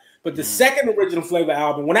about it. But the second original Flavor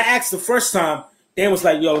album, when I asked the first time, Dan was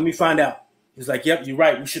like, yo, let me find out. He was like, yep, you're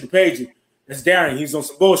right. We should have paid you. That's Darian. He's on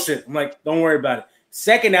some bullshit. I'm like, don't worry about it.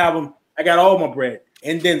 Second album, I got all my bread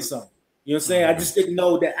and then some. You know what I'm saying? I just didn't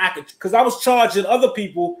know that I could, because I was charging other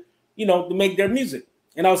people, you know, to make their music.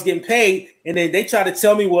 And I was getting paid. And then they try to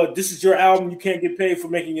tell me, well, this is your album. You can't get paid for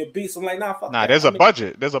making your beats. I'm like, nah, fuck that. There's a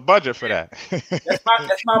budget. There's a budget for that.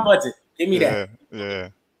 That's my budget. Give me that. Yeah.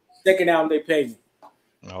 Second album, they paid me.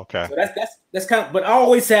 Okay. So that's kind of, but I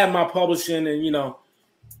always had my publishing and, you know,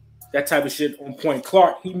 that type of shit on point.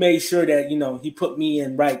 Clark, he made sure that, you know, he put me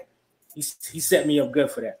in right. He set me up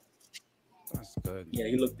good for that. That's good. Yeah,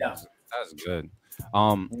 he looked out. That's good.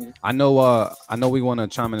 I know we want to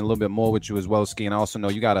chime in a little bit more with you as well, Ski, and I also know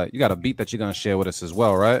you got a beat that you're gonna share with us as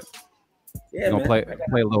well, right? Yeah, you're gonna play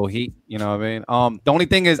a little heat, you know what I mean? The only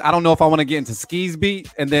thing is I don't know if I want to get into Ski's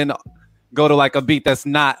beat and then go to like a beat that's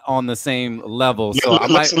not on the same level. So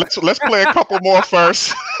let's play a couple more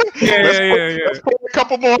first. Let's play a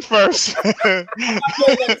couple more first.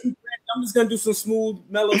 I'm just gonna do some smooth,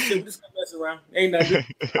 mellow shit. We're just gonna mess around. Ain't nothing.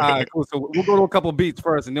 All right, cool. So we'll go to a couple beats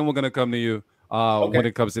first, and then we're gonna come to you when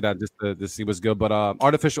it comes to that, just to see what's good. But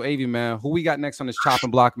Artificial AV, man, who we got next on this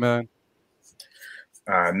chopping block, man?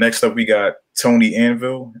 Next up, we got Tony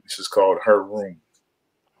Anvil. This is called Her Room.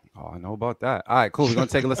 Oh, I know about that. All right, cool. We're gonna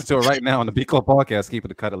take a listen to it right now on the Beat Club podcast. Keep it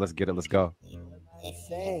to cut it. Let's get it. Let's go.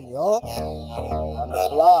 Insane, yo. On the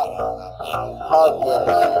block.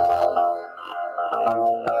 Hardware.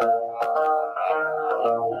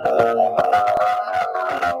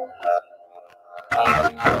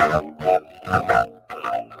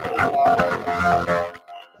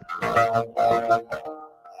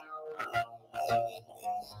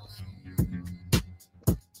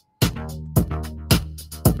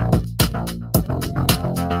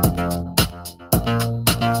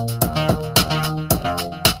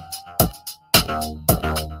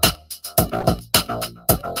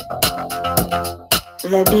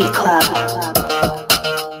 The Beat Club.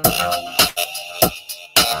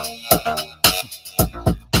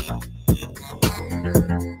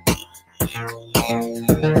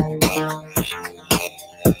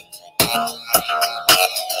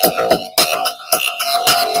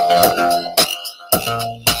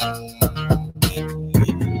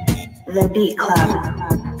 The Beat Club.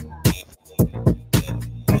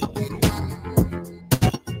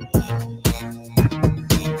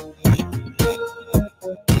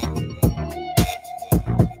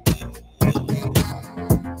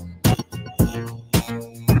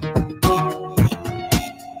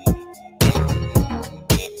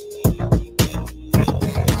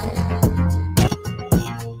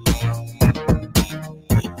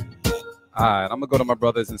 All right, I'm gonna go to my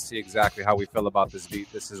brothers and see exactly how we feel about this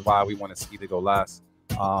beat. This is why we want Ski to go last.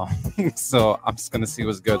 So I'm just gonna see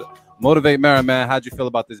what's good. Motivate Mara, man. How'd you feel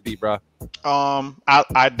about this beat, bro?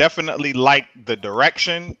 I definitely like the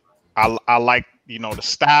direction. I like, you know, the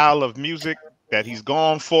style of music that he's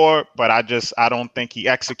going for, but I don't think he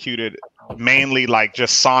executed mainly like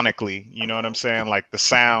just sonically. You know what I'm saying? Like the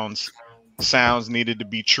sounds needed to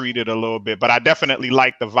be treated a little bit, but I definitely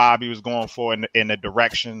like the vibe he was going for in the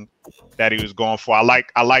direction that he was going for. I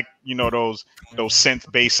like you know those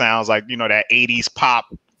synth bass sounds, like, you know, that 80s pop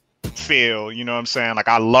feel, you know what I'm saying? Like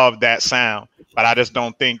I love that sound, but I just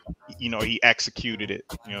don't think, you know, he executed it,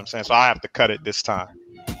 you know what I'm saying? So I have to cut it this time.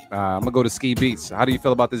 I'm gonna go to Ski Beats. How do you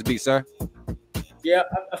feel about this beat, sir? Yeah,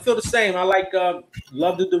 I feel the same. I like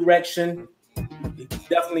love the direction. It's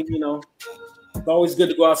definitely, you know, it's always good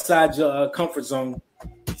to go outside your comfort zone.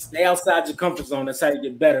 Stay outside your comfort zone. That's how you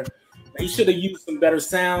get better. Now, you should have used some better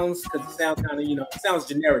sounds, because it sounds kind of, you know, it sounds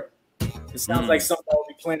generic. It sounds like something that will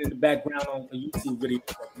be playing in the background on a YouTube video.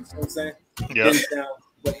 You know what I'm saying? Yeah.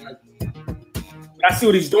 But I see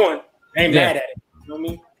what he's doing. I ain't mad at it. You know what I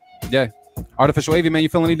mean? Yeah. Artificial AV, man, you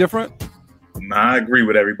feel any different? Nah, I agree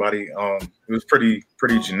with everybody. It was pretty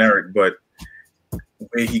generic, but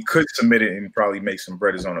way he could submit it and probably make some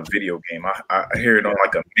bread is on a video game. I hear it on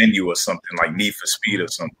like a menu or something, like Need for Speed or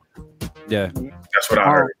something. Yeah. That's what I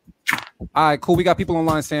heard. All right, cool. We got people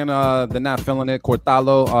online saying they're not feeling it.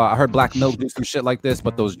 Cortalo, I heard Black Milk do some shit like this,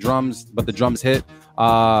 but the drums hit.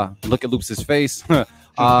 Look at Loops' face.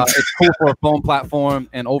 It's cool for a phone platform,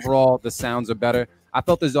 and overall the sounds are better. I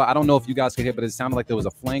felt as though, I don't know if you guys could hear, but it sounded like there was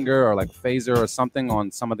a flanger or like a phaser or something on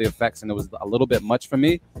some of the effects, and it was a little bit much for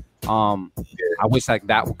me. I wish like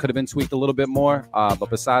that could have been tweaked a little bit more. But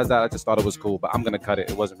besides that, I just thought it was cool. But I'm gonna cut it.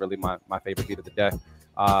 It wasn't really my favorite beat of the day.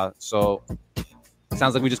 So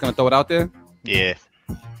sounds like we're just gonna throw it out there. Yeah.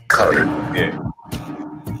 Cut it. Yeah.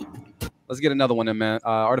 Let's get another one in, man.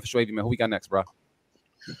 Artificial AV, man. Who we got next, bro?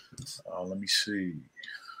 Let me see.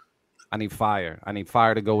 I need fire. I need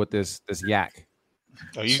fire to go with this yak.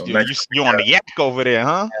 Oh, you on the yak over there,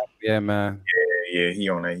 huh? Yeah, man. Yeah, he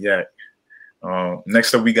on that yak.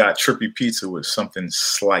 Next up, we got Trippy Pizza with Something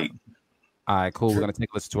Slight. All right, cool. We're going to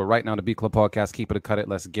take a listen to it right now. The Beat Club Podcast. Keep it or cut it.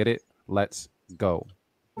 Let's get it. Let's go.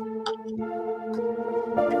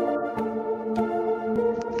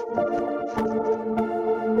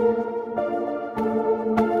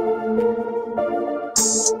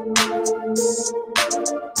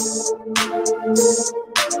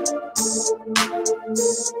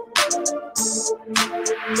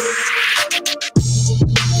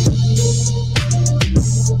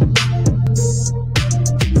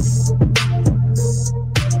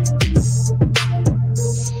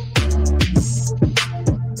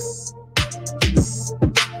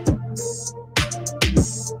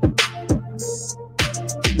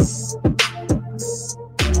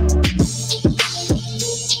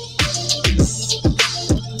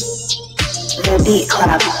 The Beat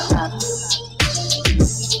Club.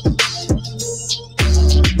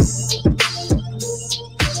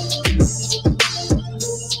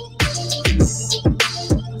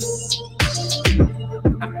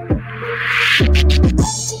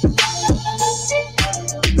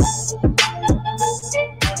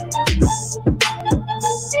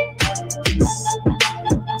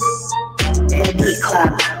 The Beat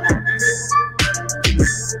Club.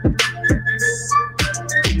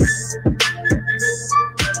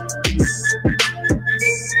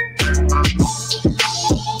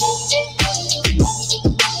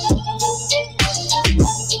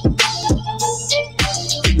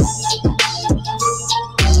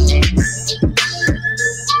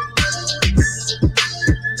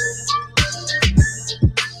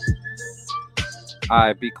 All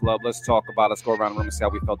right, Beat Club. Let's talk about. Let's go around the room and see how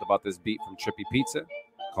we felt about this beat from Trippy Pizza,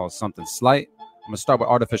 called Something Slight. I'm gonna start with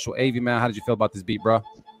Artificial AV, man. How did you feel about this beat, bro?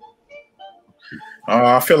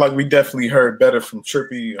 I feel like we definitely heard better from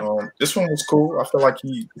Trippy. This one was cool. I feel like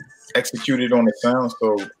he executed on the sound,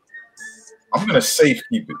 so I'm gonna safe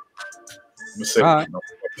keep it. All right.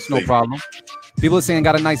 It's no problem. People are saying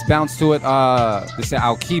got a nice bounce to it. They say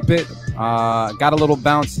I'll keep it. Got a little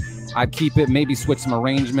bounce. I'd keep it. Maybe switch some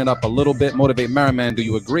arrangement up a little bit. Motivate Merriman. Do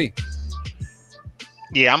you agree?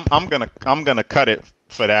 Yeah, I'm gonna cut it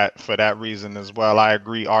for that reason as well. I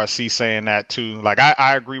agree. RC saying that too. Like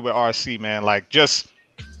I agree with RC, man. Like just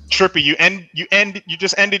Trippy, you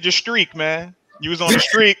just ended your streak, man. You was on a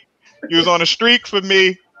streak. You was on a streak for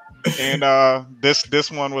me. And this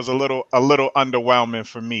one was a little underwhelming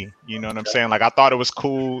for me. You know what I'm saying? Like I thought it was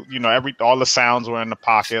cool. You know, all the sounds were in the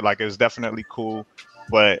pocket. Like it was definitely cool.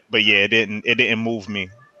 But yeah, it didn't move me.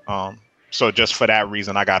 So just for that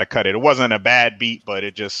reason, I gotta cut it. It wasn't a bad beat, but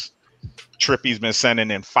it just Trippy's been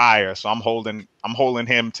sending in fire. So I'm holding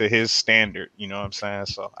him to his standard. You know what I'm saying?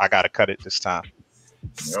 So I gotta cut it this time.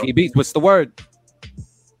 Ski Beats, what's the word?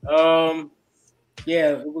 Yeah,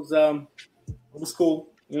 it was cool.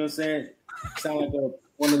 You know what I'm saying? Sound like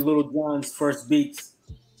one of Little John's first beats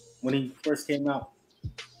when he first came out.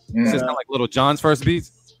 Does it sound like Little John's first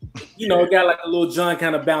beats? You know, it got like a Little John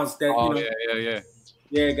kind of bounce. That Oh, you know, yeah.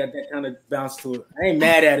 yeah, it got that kind of bounce to it. I ain't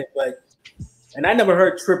mad at it, and I never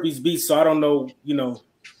heard Trippy's beats, so I don't know. You know,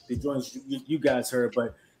 the joints you guys heard,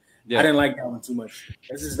 but Yeah. I didn't like that one too much.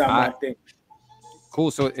 This is not my thing.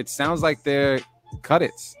 Cool. So it sounds like they're cut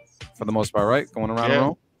it's for the most part, right? Going around the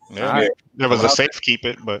room. Yeah, All right. there was a safe keep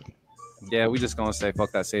it, but Yeah, we just gonna say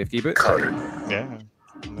fuck that safe, keep it. yeah.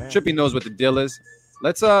 Trippy knows what the deal is.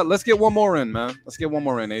 Let's get one more in, man. Let's get one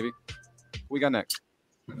more in, Navy. We got next.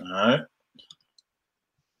 All right.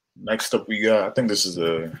 Next up, we got. I think this is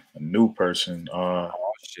a new person. Oh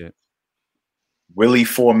shit. Willie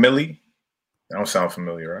 4 Millie. That don't sound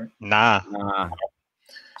familiar, right? Nah.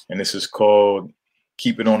 And this is called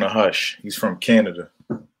 "Keep It on the Hush." He's from Canada.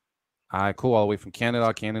 All right, cool. All the way from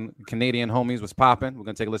Canada. Canadian homies was popping. We're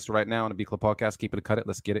gonna take a listen right now on the B Club Podcast. Keep it or cut it.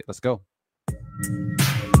 Let's get it. Let's go.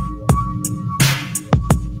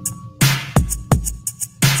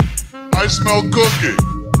 I smell cookie.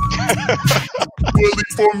 Willie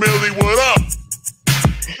for Millie, what up?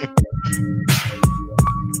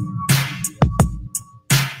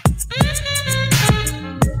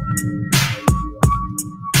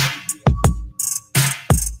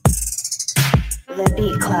 The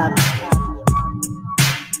Beat Club.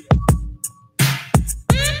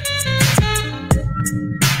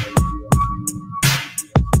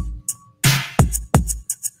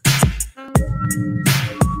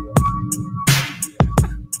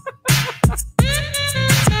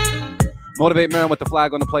 Motivate Marin with the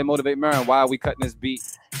flag on the play. Motivate Marin. Why are we cutting this beat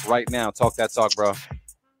right now? Talk that talk, bro.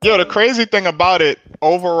 Yo, the crazy thing about it,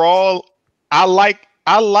 overall, I like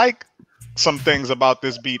some things about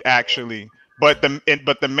this beat actually, but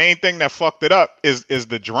the main thing that fucked it up is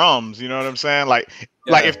the drums. You know what I'm saying? Like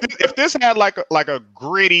if this had like a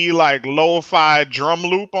gritty like lo-fi drum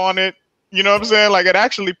loop on it, you know what I'm saying? Like it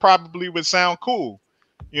actually probably would sound cool.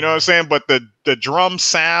 You know what I'm saying? But the drum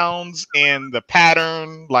sounds and the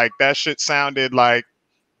pattern, like that shit sounded like,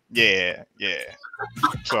 yeah.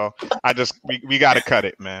 So we gotta cut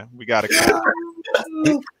it, man. We gotta cut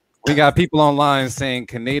it. We got people online saying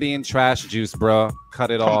Canadian trash juice, bro.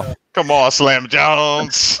 Cut it off. Come on, Slam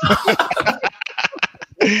Jones. Come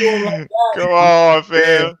on,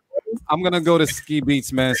 fam. I'm gonna go to Ski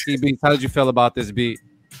Beats, man. Ski Beats, how did you feel about this beat?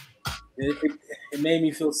 It made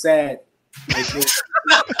me feel sad.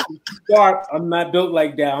 Sharp. I'm not built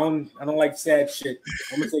like that. I don't like sad shit.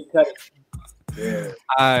 I'm gonna say cut it. Yeah.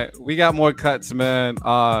 All right, we got more cuts, man.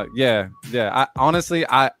 Yeah. I honestly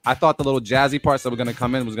thought the little jazzy parts that were gonna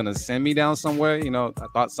come in was gonna send me down somewhere. You know, I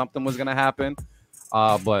thought something was gonna happen.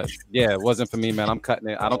 But yeah, it wasn't for me, man. I'm cutting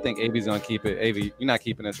it. I don't think AV's gonna keep it. AV, you're not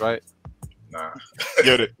keeping this, right? Nah.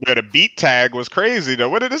 the beat tag was crazy though.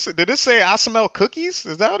 What did this? Did it say I smell cookies?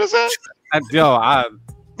 Is that what it said? It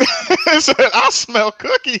said I smell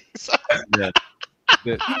cookies. Yeah.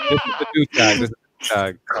 This is the new tag. This is the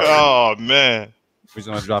tag. Oh man. We're just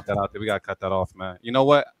gonna drop that out there. We gotta cut that off, man. You know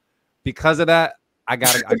what? Because of that, I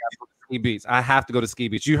gotta go to Ski Beats. I have to go to Ski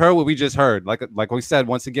Beats. You heard what we just heard. Like we said,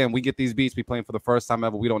 once again, we get these beats. We playing for the first time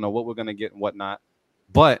ever. We don't know what we're gonna get and whatnot.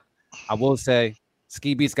 But I will say,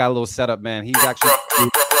 Ski Beats got a little setup, man. He's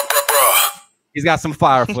got some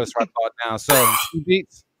fire for us right about now. So Ski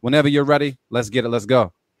Beats, whenever you're ready, let's get it. Let's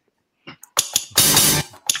go.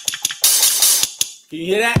 Can you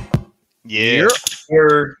hear that? Yeah.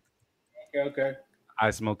 Word. Okay.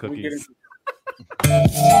 I smell cookies.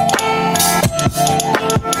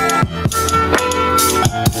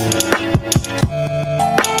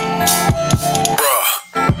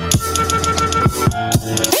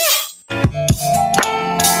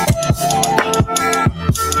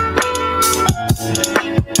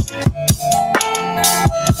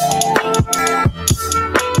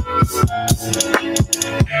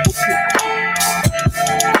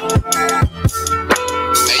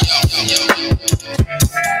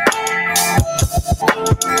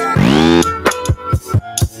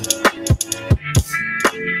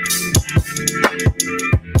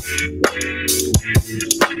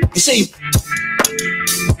 You see,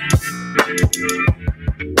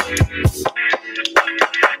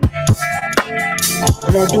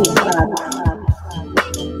 The Beat Club.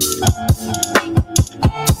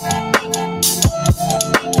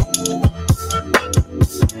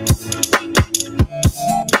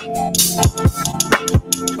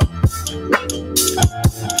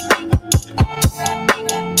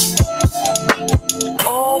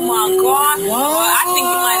 Oh my God! Well, I think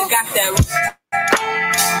you might have got that.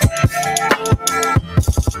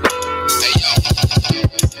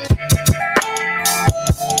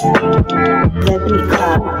 The Beat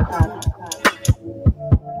Club.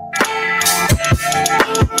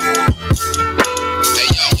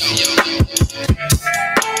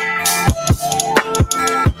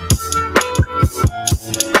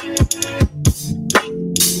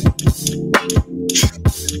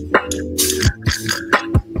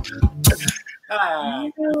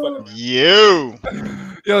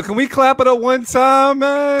 Yo, can we clap it up one time,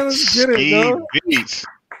 man? Let's get it, yo. Beats.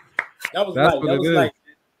 That was That's light. what That it was is. light.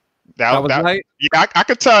 That was light? Yeah, I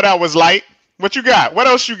could tell that was light. What you got? What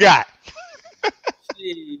else you got?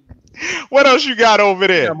 What else you got over He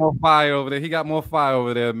there? got more fire over there. He got more fire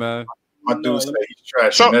over there, man. My dude said he's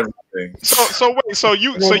trash So- and everything. So wait, so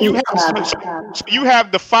you The Beat have Club. so you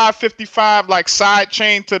have the 555 like side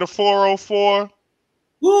chain to the 404.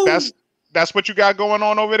 Woo. That's what you got going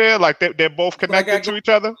on over there. Like they're both connected to each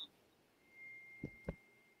other.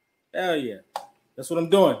 Hell yeah. That's what I'm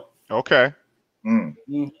doing. Okay. Mm.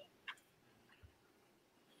 Mm.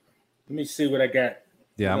 Let me see what I got.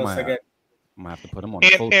 Yeah, what else I got? I might have to put them on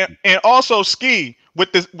the post. And also Ski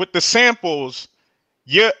with the samples,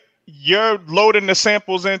 you're loading the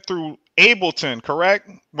samples in through Ableton, correct?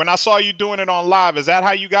 When I saw you doing it on live, is that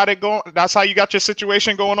how you got it going? That's how you got your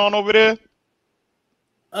situation going on over there?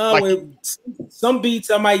 With some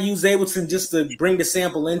beats I might use Ableton just to bring the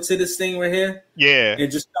sample into this thing right here. Yeah.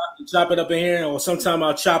 And just chop it up in here, or sometimes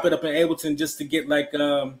I'll chop it up in Ableton just to get like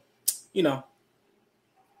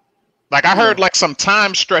Like I heard like some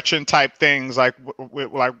time stretching type things, like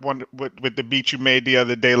with the beat you made the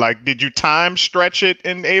other day. Like, did you time stretch it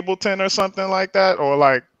in Ableton or something like that, or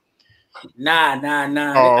like? Nah.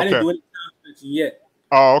 Oh, I didn't do any time stretching yet.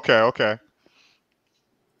 Oh, okay.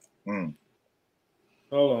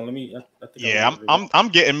 Hold on, let me. I think I'm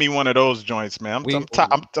getting me one of those joints, man. I'm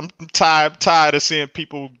tired of seeing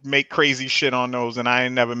people make crazy shit on those, and I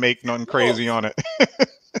ain't never make nothing crazy on it.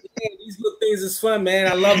 These little things is fun,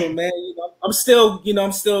 man. I love them, man. I'm still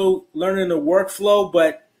learning the workflow,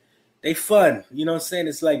 but they fun. You know what I'm saying?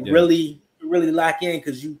 It's like really lock in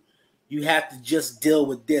because you have to just deal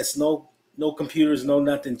with this. No computers, no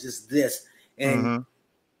nothing, just this. And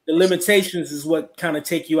the limitations is what kind of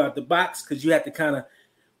take you out the box because you have to kind of,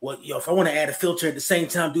 if I want to add a filter at the same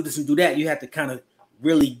time, do this and do that, you have to kind of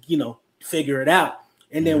really, figure it out.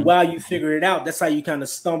 And then while you figure it out, that's how you kind of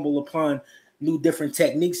stumble upon new different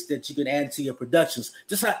techniques that you can add to your productions.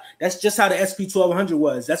 That's just how the SP1200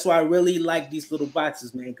 was. That's why I really like these little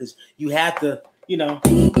boxes, man, because you have to, you have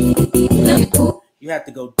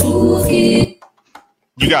to go deep.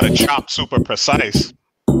 You got to chop super precise.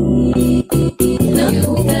 Yep.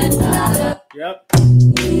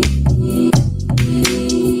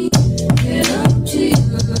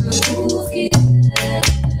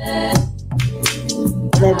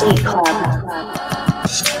 The Beat Club.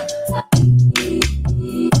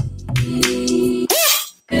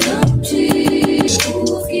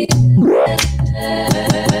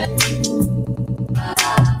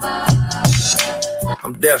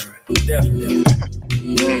 I'm different. Yeah,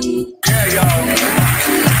 y'all.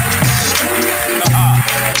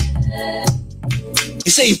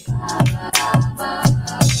 You see,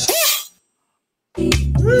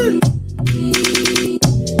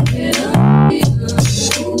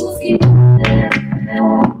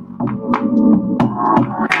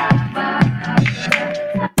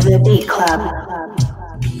 The Beat Club.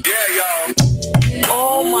 yeah, y'all.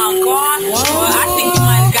 Oh my God. Well, I think you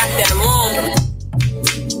might have got that wrong.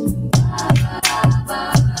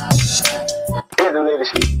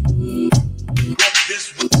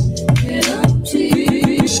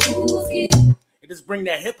 It just bring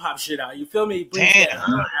that hip hop shit out. You feel me? Damn.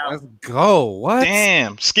 Let's go. What?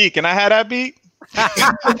 Damn. Ski, can I have that beat?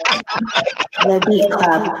 The Beat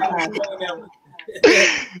Club.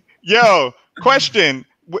 Yo, question.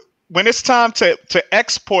 When it's time to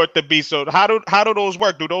export the beat, so how do those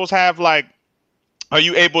work? Do those have like, are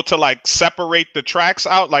you able to like separate the tracks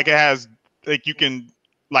out? Like it has, like you can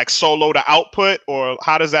like solo the output, or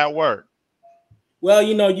how does that work? Well,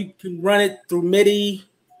 you can run it through MIDI.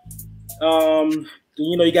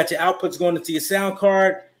 You got your outputs going into your sound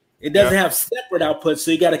card. It doesn't have separate outputs,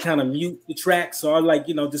 so you got to kind of mute the track. So I like,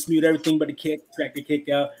 just mute everything but the kick, track the kick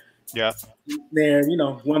out. Yeah. There,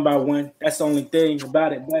 one by one. That's the only thing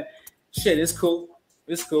about it. But shit, it's cool.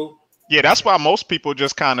 It's cool. Yeah, that's why most people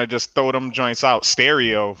just kind of just throw them joints out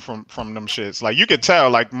stereo from them shits. Like you could tell,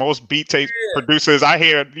 like most beat tape producers I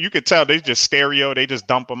hear, you could tell they just stereo, they just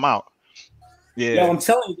dump them out. Yeah. Yo, I'm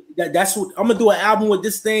telling you, that's what I'm gonna do an album with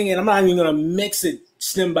this thing, and I'm not even gonna mix it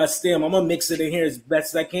stem by stem. I'm gonna mix it in here as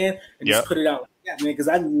best as I can and just put it out like that, man. Because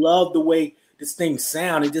I love the way this thing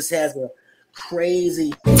sounds. It just has a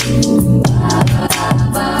crazy.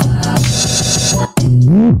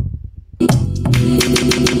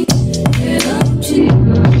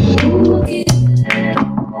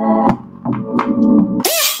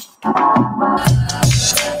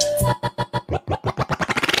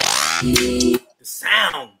 The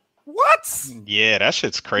sound. What? Yeah, that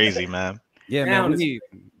shit's crazy, man. Yeah, man. I need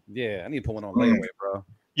to put one on layaway, bro.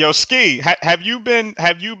 Yo, Ski, have you been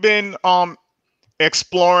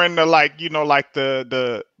exploring the like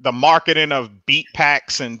the marketing of beat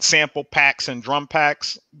packs and sample packs and drum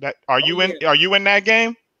packs? That are you in that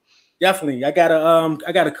game? Definitely. I got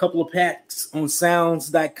a couple of packs on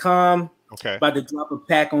sounds.com. Okay. About to drop a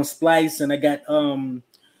pack on Splice, and I got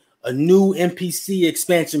a new MPC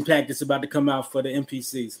expansion pack that's about to come out for the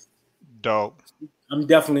MPCs. Dope. I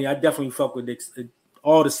definitely fuck with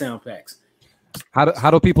all the sound packs. How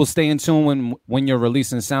do people stay in tune when you're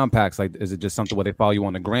releasing sound packs? Like, is it just something where they follow you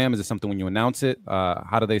on the gram? Is it something when you announce it?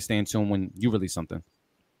 How do they stay in tune when you release something?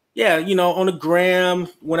 Yeah, on the gram,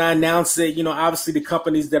 when I announce it, obviously the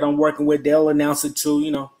companies that I'm working with, they'll announce it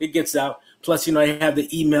too. It gets out. Plus, they have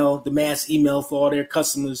the email, the mass email for all their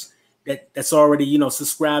customers that's already,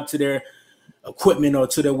 subscribed to their equipment or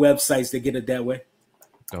to their websites. They get it that way.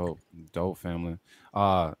 Dope family.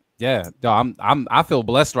 Yeah, I feel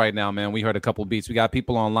blessed right now, man. We heard a couple beats. We got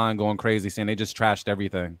people online going crazy saying they just trashed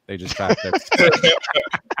everything. They just trashed everything.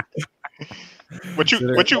 What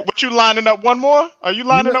you lining up one more? Are you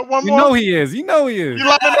lining up one more? You know he is. You lining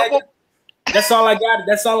up one? That's all I got.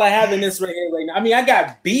 That's all I have in this right here right now. I mean, I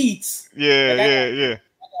got beats. Yeah. I got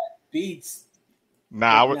beats.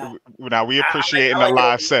 Now we appreciating the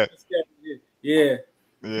live set. Yeah.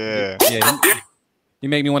 You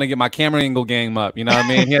make me want to get my camera angle game up. You know what I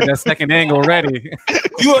mean? He had that second angle ready.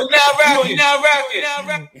 You are now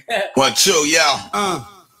rapping. 1, 2, yo.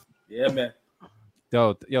 Yeah, man.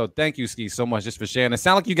 Yo, thank you, Ski, so much just for sharing. It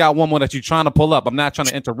sounds like you got one more that you're trying to pull up. I'm not trying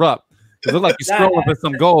to interrupt. It looks like you're scrolling for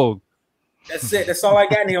some gold. That's it. That's all I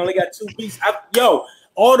got in here. Only got 2 beats.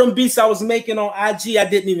 All them beats I was making on IG, I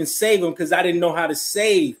didn't even save them because I didn't know how to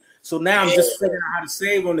save. So now I'm just figuring out how to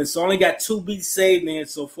save on this. So I only got 2 beats saved in here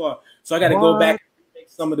so far. So I got to go back and make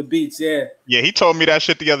some of the beats. Yeah. Yeah, he told me that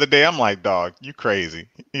shit the other day. I'm like, dog, you crazy.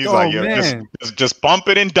 He's like, yo, just bump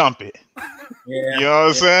it and dump it. Yeah. You know what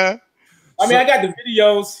I'm saying? I mean, I got the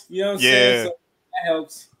videos. You know what I'm saying? So that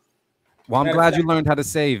helps. Well, I'm glad you learned how to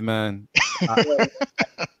save, man.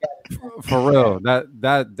 For real,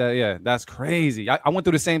 that's crazy. I went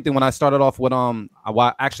through the same thing when I started off with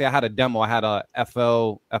actually I had a demo. I had a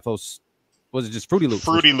FO was it just Fruity Loops?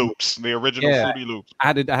 Fruity Loops, the original Fruity Loops. I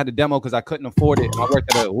had a demo because I couldn't afford it. I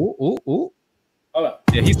worked at Hold up.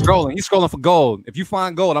 Yeah, he's scrolling for gold. If you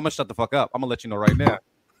find gold, I'm gonna shut the fuck up. I'm gonna let you know right now.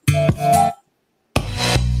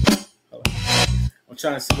 I'm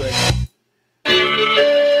trying to see where. Can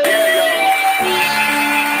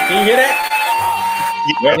you hear that?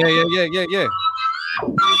 Yeah.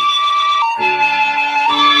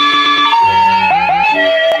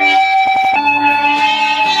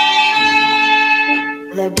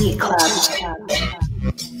 The Beat Club.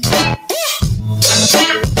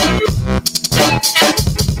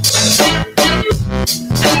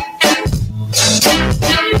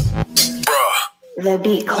 The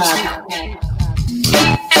Beat Club.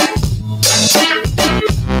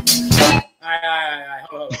 Alright.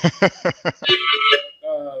 Hold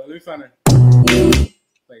on. Let me find it.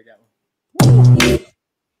 Play that one.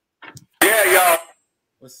 Yeah, y'all.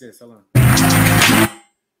 What's this? Hold on.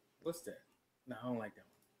 What's that? No, I don't like that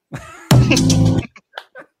one.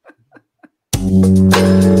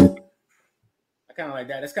 I kind of like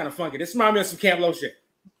that. That's kind of funky. This reminds me of some Camp Low shit.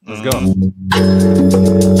 Let's go.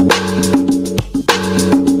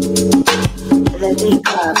 The Beat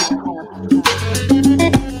Club.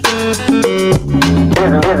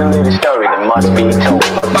 Here's a little story that must be told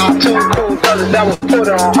about 2 cool brothers that were put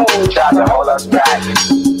on hold, tried to hold us back.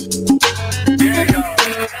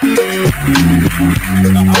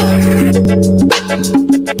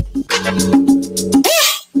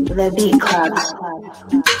 The Beat Club.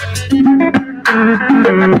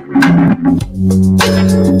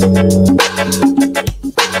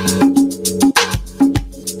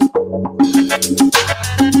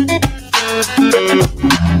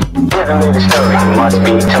 Here's a little story that must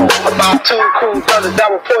be told about 2 cool brothers that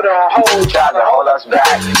were put on hold, tried to hold us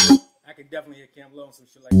back. I can definitely hear Camp Low and some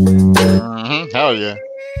shit like that. Hell yeah.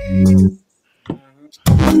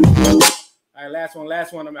 All right, last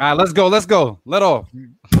one. All right, let's go. Let off.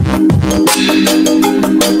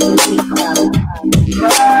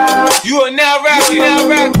 You are now rapping.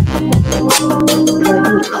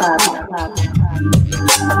 The Beat Club.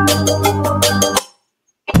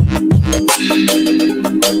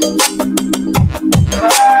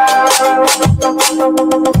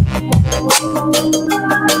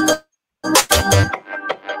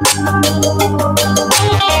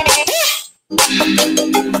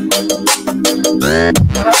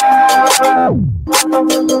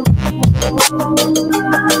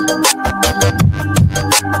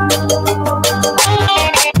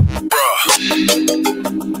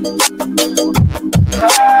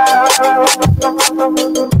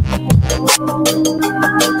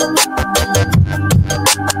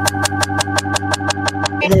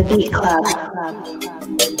 The Beat Club.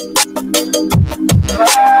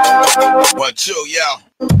 1, 2, yo.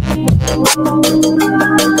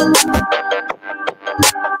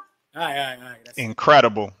 All right. That's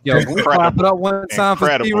Incredible. Yo, can we clap it up one time for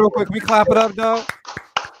Steve real quick? Can we clap it up, dog?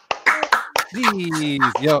 Jeez,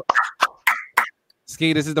 yo.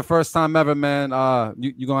 Ski, this is the first time ever, man.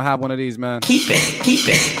 You're gonna have one of these, man. Keep it.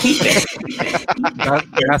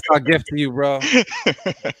 That's our gift to you, bro.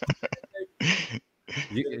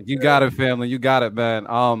 You got it, family. You got it, man.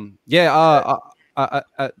 I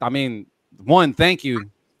mean, one, thank you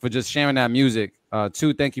for just sharing that music.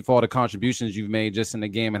 Two, thank you for all the contributions you've made just in the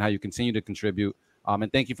game and how you continue to contribute.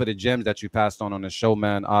 And thank you for the gems that you passed on the show,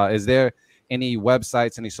 man. Is there any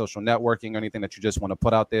websites, any social networking, or anything that you just want to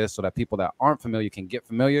put out there so that people that aren't familiar can get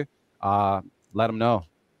familiar? Let them know.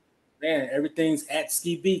 Man, everything's at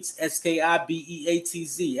Ski Beatz,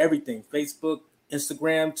 SKIBEATZ. Everything. Facebook,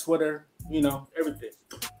 Instagram, Twitter, everything.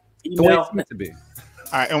 Email. To be. All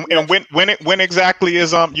right, and when exactly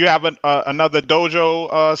is you have another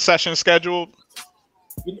dojo session scheduled?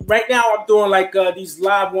 Right now, I'm doing like these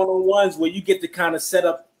live one-on-ones where you get to kind of set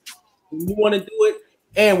up when you want to do it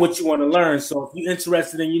and what you want to learn. So if you're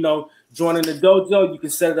interested in, joining the dojo, you can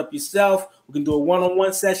set it up yourself. We can do a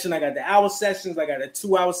one-on-one session. I got the hour sessions. I got the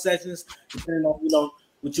 2-hour sessions, depending on,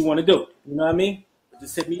 what you want to do. You know what I mean?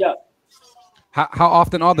 Just hit me up. How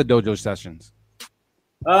often are the dojo sessions?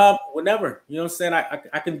 Whenever. You know what I'm saying?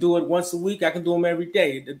 I can do it once a week. I can do them every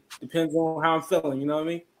day. It depends on how I'm feeling. You know what I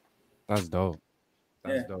mean? That's dope.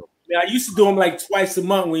 That's dope. Yeah, I used to do them like twice a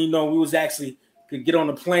month when, we was actually could get on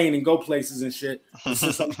a plane and go places and shit.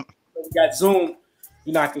 Since we got Zoom,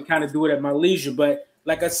 I can kind of do it at my leisure. But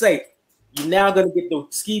like I say, you're now going to get the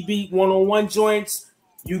Ski Beat one-on-one joints.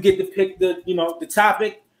 You get to pick the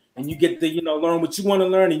topic, and you get to, learn what you want to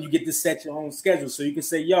learn, and you get to set your own schedule. So you can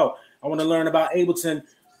say, yo, I want to learn about Ableton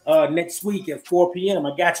next week at 4 p.m.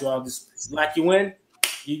 I got you. I'll just lock you in.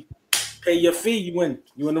 You pay your fee, you win.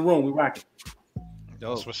 You in the room. We rock it.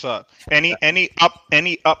 That's what's up. Any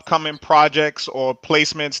upcoming projects or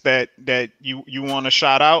placements that you want to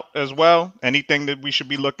shout out as well? Anything that we should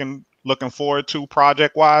be looking forward to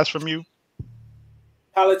project wise from you?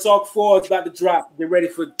 Pilot Talk 4 is about to drop. Get ready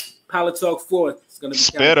for Pilot Talk 4. It's gonna be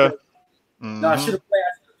Spitter. No, I should have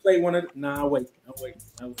played one of them. Nah, I'll wait.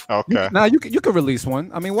 Okay. Now you can release one.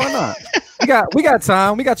 I mean, why not? we got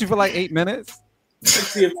time. We got you for like 8 minutes. Let's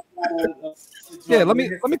see if yeah, let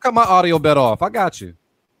me cut my audio bed off. I got you.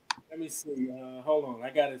 Let me see. Hold on. I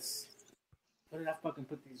got it. Where did I fucking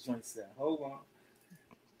put these joints at? Hold on.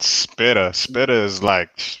 Spitter is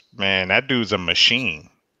like, man, that dude's a machine.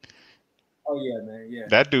 Oh yeah, man. Yeah.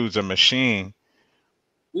 That dude's a machine.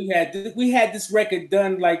 We had this record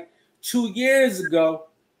done like 2 years ago,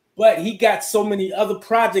 but he got so many other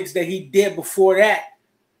projects that he did before that.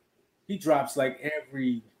 He drops like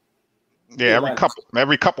every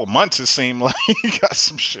couple months it seemed like he got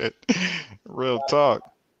some shit. Real talk.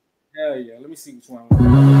 Hell yeah. Let me see which one.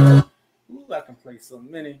 Ooh, I can play so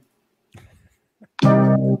many.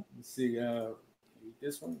 Let's see.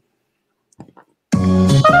 This one.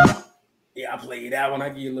 Yeah, I'll play you that one. I'll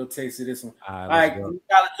give you a little taste of this one. All right. New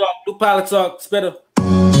Pilot Talk. Spitter.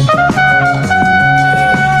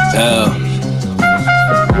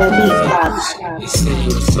 He said he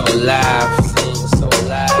was so live.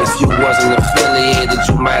 If you wasn't affiliated,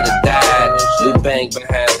 you might have died. We bang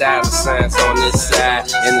behind dollar signs on this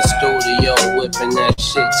side. In the studio, whipping that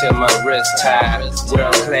shit till my wrist tired.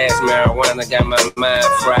 World class marijuana got my mind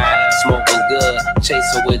fried. Smoking good,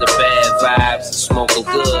 chase away the bad vibes. Smoking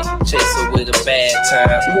good, chase away the bad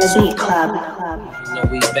times. The Beat Club. You know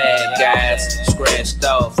we bad guys, scratched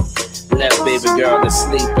off. Left baby girl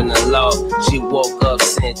asleep in the loft. She woke up,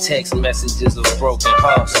 sent text messages of broken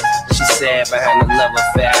hearts. She sad behind the love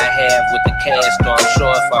affair I have with the cash. Though I'm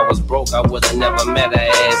sure if I was broke, I would have never met her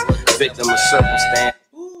ass. Victim of circumstance.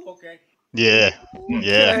 Ooh, okay. Yeah.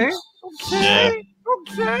 Okay.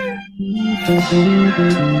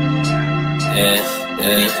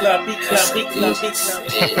 Beat Club.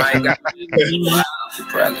 I ain't got you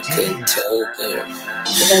probably couldn't tell there.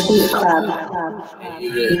 The Beat Club.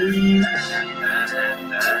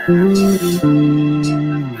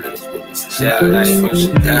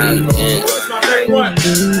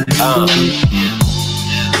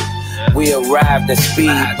 We arrived in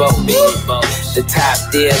speedboat. The top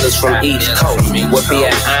dealers from each coast would be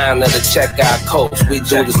an honor to check our coast. We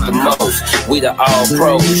do this the most. We the all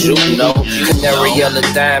pros, you know. Canary yellow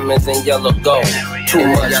diamonds and yellow gold. Too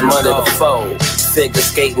much money to fold. Figure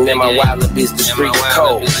skating in my wallabies, the streets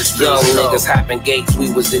cold. Young niggas hopping gates,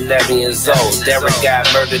 we was 11 years old. Derek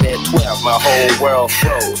got murdered at 12, my whole world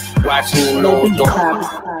froze. Watching you know,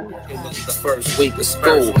 it was the first week of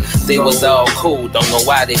school. They was all cool, don't know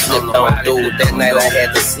why they flipped on dude. That night I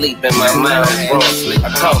had to sleep in my mind was I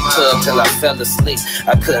talked to her till I fell asleep.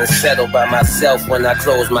 I couldn't settle by myself when I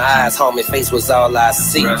closed my eyes. Homie face was all I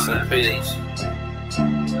see.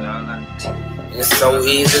 It's so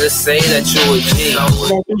easy to say that you a G.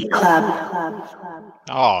 The Beat Club.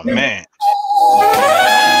 Oh man.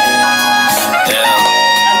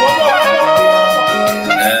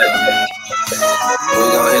 We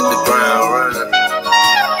gon' hit the ground running.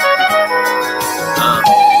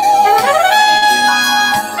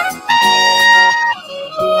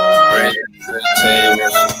 Break the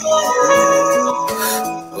tables.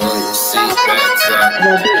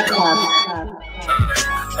 The Beat Club.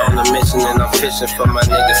 On a mission and I'm fishing for my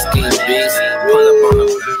nigga Ski Beatz. Pull up on the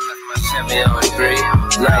my Chevy on 3.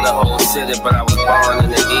 Not the whole city, but I was born in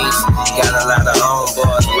the East. Got a lot of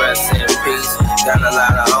homeboys, rest in peace. Got a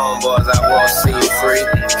lot of homeboys, I won't see free.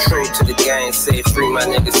 True to the game, say free my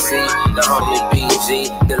nigga C. The homie BG,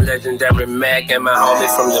 the legendary Mac, and my homie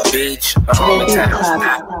from the beach. My homie times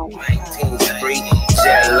 19th Street.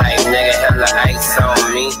 Jet life, nigga, hella ice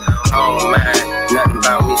on me. Oh man, nothing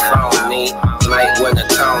about me phony. Might win a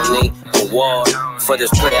Tony award for this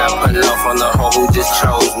play I put off on the hoe who just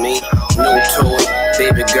chose me. New to it,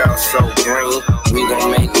 baby girl so green. We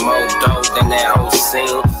gon' make more dope than that whole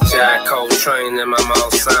scene. Jack Coltrane and my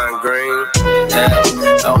mouth sign green.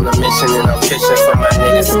 Yeah, on the mission and I'm fishing for my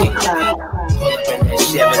nigga Ski. Pull up in that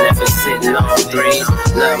Chevy, never sitting on 3s.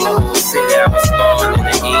 Love my whole city, I was born in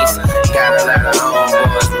the East. Got a lot of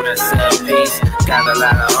homeboys, rest in peace. Got a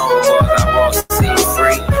lot of homeboys, I won't see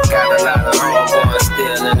free. Got a lot of homeboys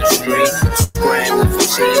still in the street. Scrambling for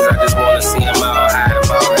cheese, I just wanna see them all high and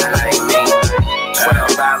ballin' like me.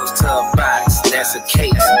 12 bottles to a box, that's a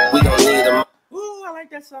case. We gon' need them. Ooh, I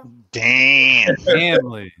like that song. Damn.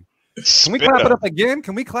 Family. Can we clap it up again?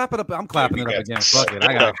 Can we clap it up? I'm clapping it up again. Fuck it.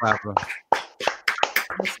 I gotta clap it.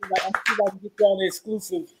 I'm see if I can get you on the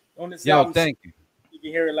exclusive on this Yo, album. thank you. You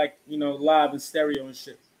can hear it like, live and stereo and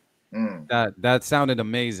shit. That sounded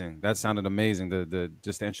amazing. That sounded amazing. The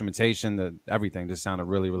just the instrumentation, the everything just sounded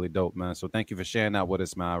really, really dope, man. So thank you for sharing that with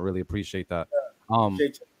us, man. I really appreciate that.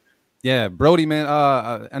 Yeah, Brody, man.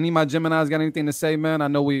 Any of my Geminis got anything to say, man? I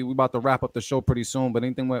know we about to wrap up the show pretty soon, but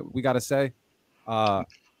anything we got to say? Nah,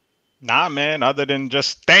 man. Other than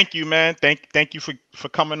just thank you, man. Thank you for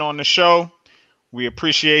coming on the show. We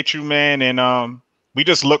appreciate you, man, and we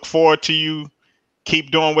just look forward to you.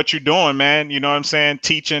 Keep doing what you're doing, man. You know what I'm saying?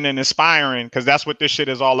 Teaching and inspiring, because that's what this shit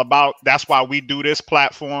is all about. That's why we do this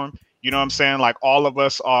platform. You know what I'm saying? Like all of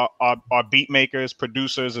us are beat makers,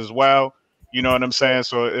 producers as well. You know what I'm saying?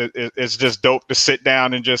 So it's just dope to sit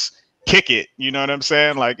down and just kick it. You know what I'm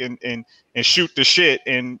saying? Like and shoot the shit.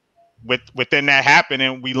 And within that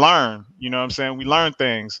happening, we learn. You know what I'm saying? We learn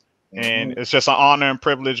things. And it's just an honor and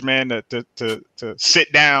privilege, man, to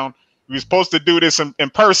sit down. We were supposed to do this in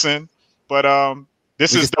person, but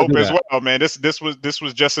this is dope as well, man. This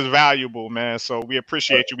was just as valuable, man. So we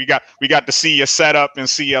appreciate you. We got to see your setup and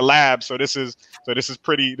see your lab. So this is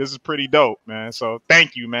pretty dope, man. So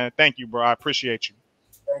thank you, man. Thank you, bro. I appreciate you.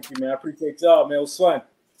 Thank you, man. I appreciate y'all, man. It was fun.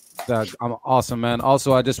 I'm awesome, man.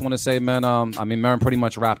 Also, I just want to say, man, I mean, Marin pretty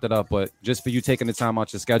much wrapped it up, but just for you taking the time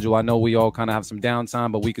out your schedule, I know we all kind of have some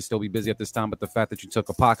downtime, but we could still be busy at this time. But the fact that you took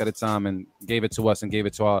a pocket of time and gave it to us and gave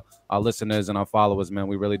it to our listeners and our followers, man,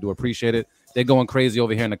 we really do appreciate it. They're going crazy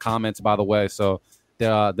over here in the comments, by the way. So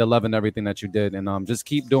they're loving everything that you did, and just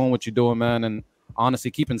keep doing what you're doing, man. And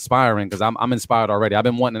honestly, keep inspiring, because I'm inspired already. I've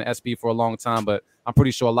been wanting an SB for a long time, but I'm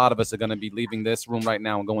pretty sure a lot of us are going to be leaving this room right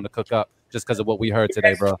now and going to cook up just because of what we heard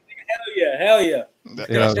today, bro. Hell yeah.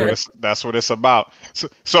 That's what it's about.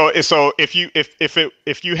 So if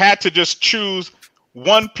you had to just choose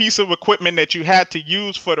one piece of equipment that you had to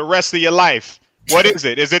use for the rest of your life, what is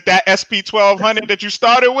it? Is it that SP1200 that you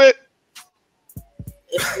started with?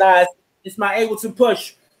 It's not. It's my Ableton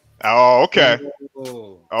Push. Oh, okay.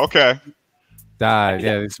 Okay. Yeah,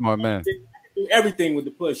 he's a smart man. Do everything with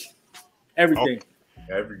the push. Everything. Okay.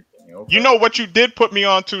 Everything. Okay. You know what you did put me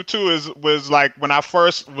on to too was like when I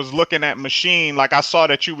first was looking at Machine, like I saw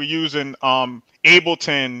that you were using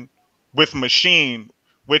Ableton with Machine,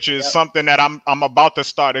 which is something that I'm about to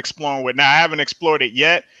start exploring with. Now I haven't explored it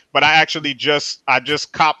yet, but I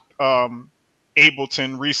just copped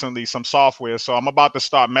Ableton recently, some software, so I'm about to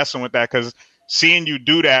start messing with that, because seeing you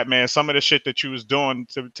do that, man, some of the shit that you was doing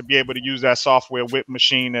to be able to use that software with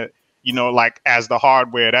Machine, that like as the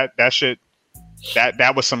hardware, that shit.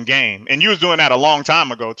 That was some game, and you was doing that a long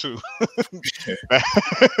time ago too.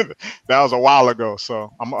 that was a while ago,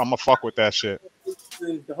 so I'm gonna fuck with that shit.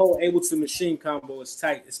 The whole Ableton Machine combo is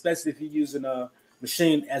tight, especially if you're using a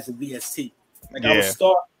Machine as a VST. Like I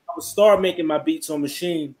would start making my beats on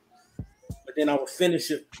Machine, but then I would finish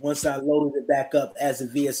it once I loaded it back up as a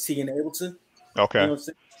VST in Ableton. Okay. You know what I'm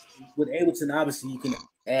saying? With Ableton, obviously you can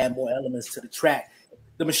add more elements to the track.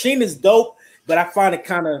 The Machine is dope, but I find it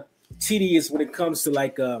kind of tedious when it comes to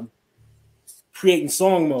like creating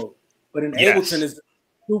song mode. But in Ableton, it's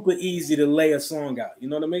super easy to lay a song out. You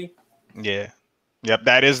know what I mean? Yeah. Yep.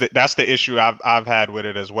 That's the issue I've had with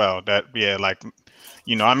it as well. That like,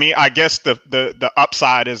 you know, I mean, I guess the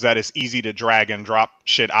upside is that it's easy to drag and drop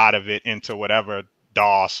shit out of it into whatever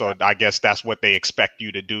DAW. So I guess that's what they expect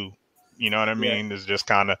you to do. You know what I mean? Is just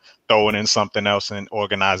kind of throw it in something else and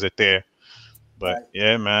organize it there. But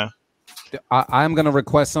yeah, man. I'm gonna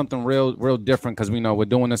request something real different because we know we're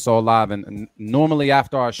doing this all live, and normally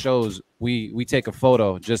after our shows we take a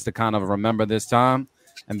photo just to kind of remember this time.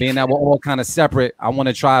 And being that we're all kind of separate, I want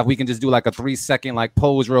to try if we can just do like a 3-second like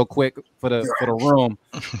pose real quick for the room.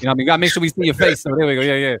 You know what I mean? You gotta make sure we see your face. So there we go.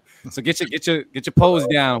 Yeah. So get your pose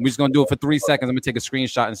down. We're just gonna do it for 3 seconds. I'm gonna take a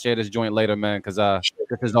screenshot and share this joint later, man, because this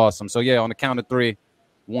is awesome. So yeah, on the count of 3,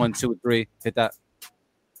 1, 2, 3, hit that.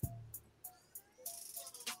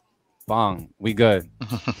 Bong, we good.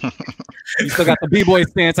 You still got the b-boy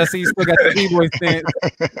stance. I see you still got the b-boy stance.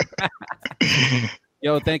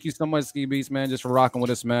 Yo, thank you so much, Ski Beatz, man, just for rocking with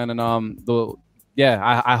us, man. And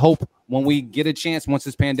I hope when we get a chance, once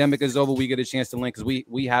this pandemic is over, we get a chance to link, because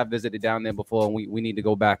we have visited down there before, and we need to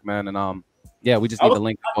go back, man. And we just need to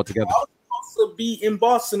link all together. I was supposed to be in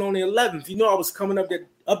Boston on the 11th. You know, I was coming up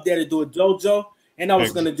there to do a dojo, and I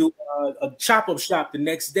was gonna do a chop-up shop the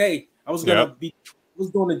next day. I was gonna was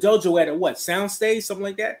doing the dojo at what, Soundstage, something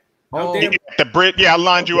like that. The bridge, I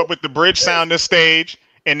lined you up with the Bridge Sound stage.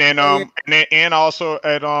 And then and also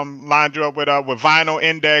at lined you up with Vinyl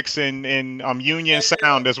Index and Union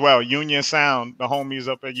Sound as well. Union Sound, the homies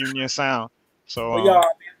up at Union Sound. So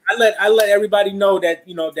I let everybody know that,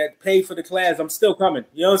 you know, that pay for the class. I'm still coming.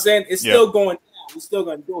 You know what I'm saying? It's still going down. We're still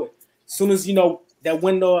gonna do it. As soon as, you know, that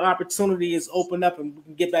window of opportunity is opened up and we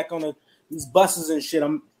can get back on these buses and shit,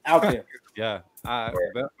 I'm out there. Man.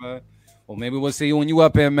 Well, maybe we'll see you when you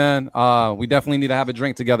up here, man. We definitely need to have a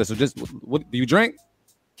drink together. So what do you drink?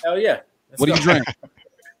 Hell yeah. What do you drink?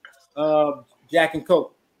 Jack and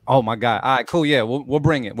Coke. Oh my God. All right, cool. Yeah, we'll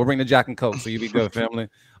bring it. We'll bring the Jack and Coke. So you be good, family.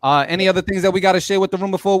 Any other things that we got to share with the room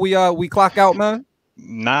before we clock out, man?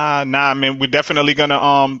 Nah, man. We're definitely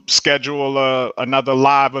gonna schedule another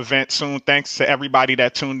live event soon. Thanks to everybody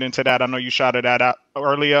that tuned into that. I know you shouted that out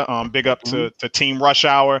earlier. Big up to Team Rush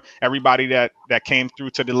Hour, everybody that came through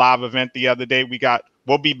to the live event the other day.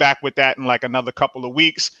 We'll be back with that in like another couple of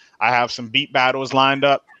weeks. I have some beat battles lined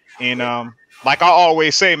up. And like I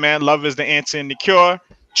always say, man, love is the answer and the cure.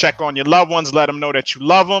 Check on your loved ones. Let them know that you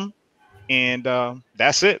love them. And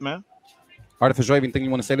that's it, man. Artificial, anything you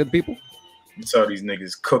want to say to the people? Tell these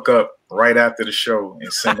niggas cook up right after the show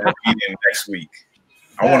and send that beat in next week.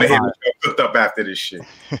 I want to hear the show cooked up after this shit.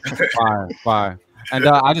 Fire. And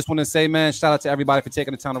I just want to say, man, shout out to everybody for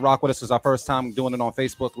taking the time to rock with us. This is our first time doing it on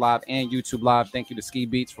Facebook Live and YouTube Live. Thank you to Ski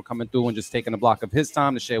Beatz for coming through and just taking a block of his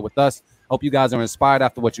time to share with us. Hope you guys are inspired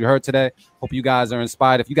after what you heard today. Hope you guys are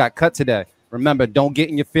inspired. If you got cut today, remember, don't get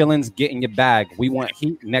in your feelings, get in your bag. We want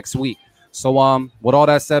heat next week. So with all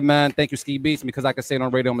that said, man, thank you, Ski Beatz. Because I can say it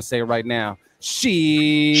on radio, I'm going to say it right now.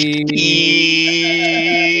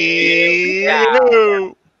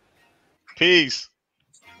 Peace.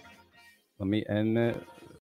 Let me end it.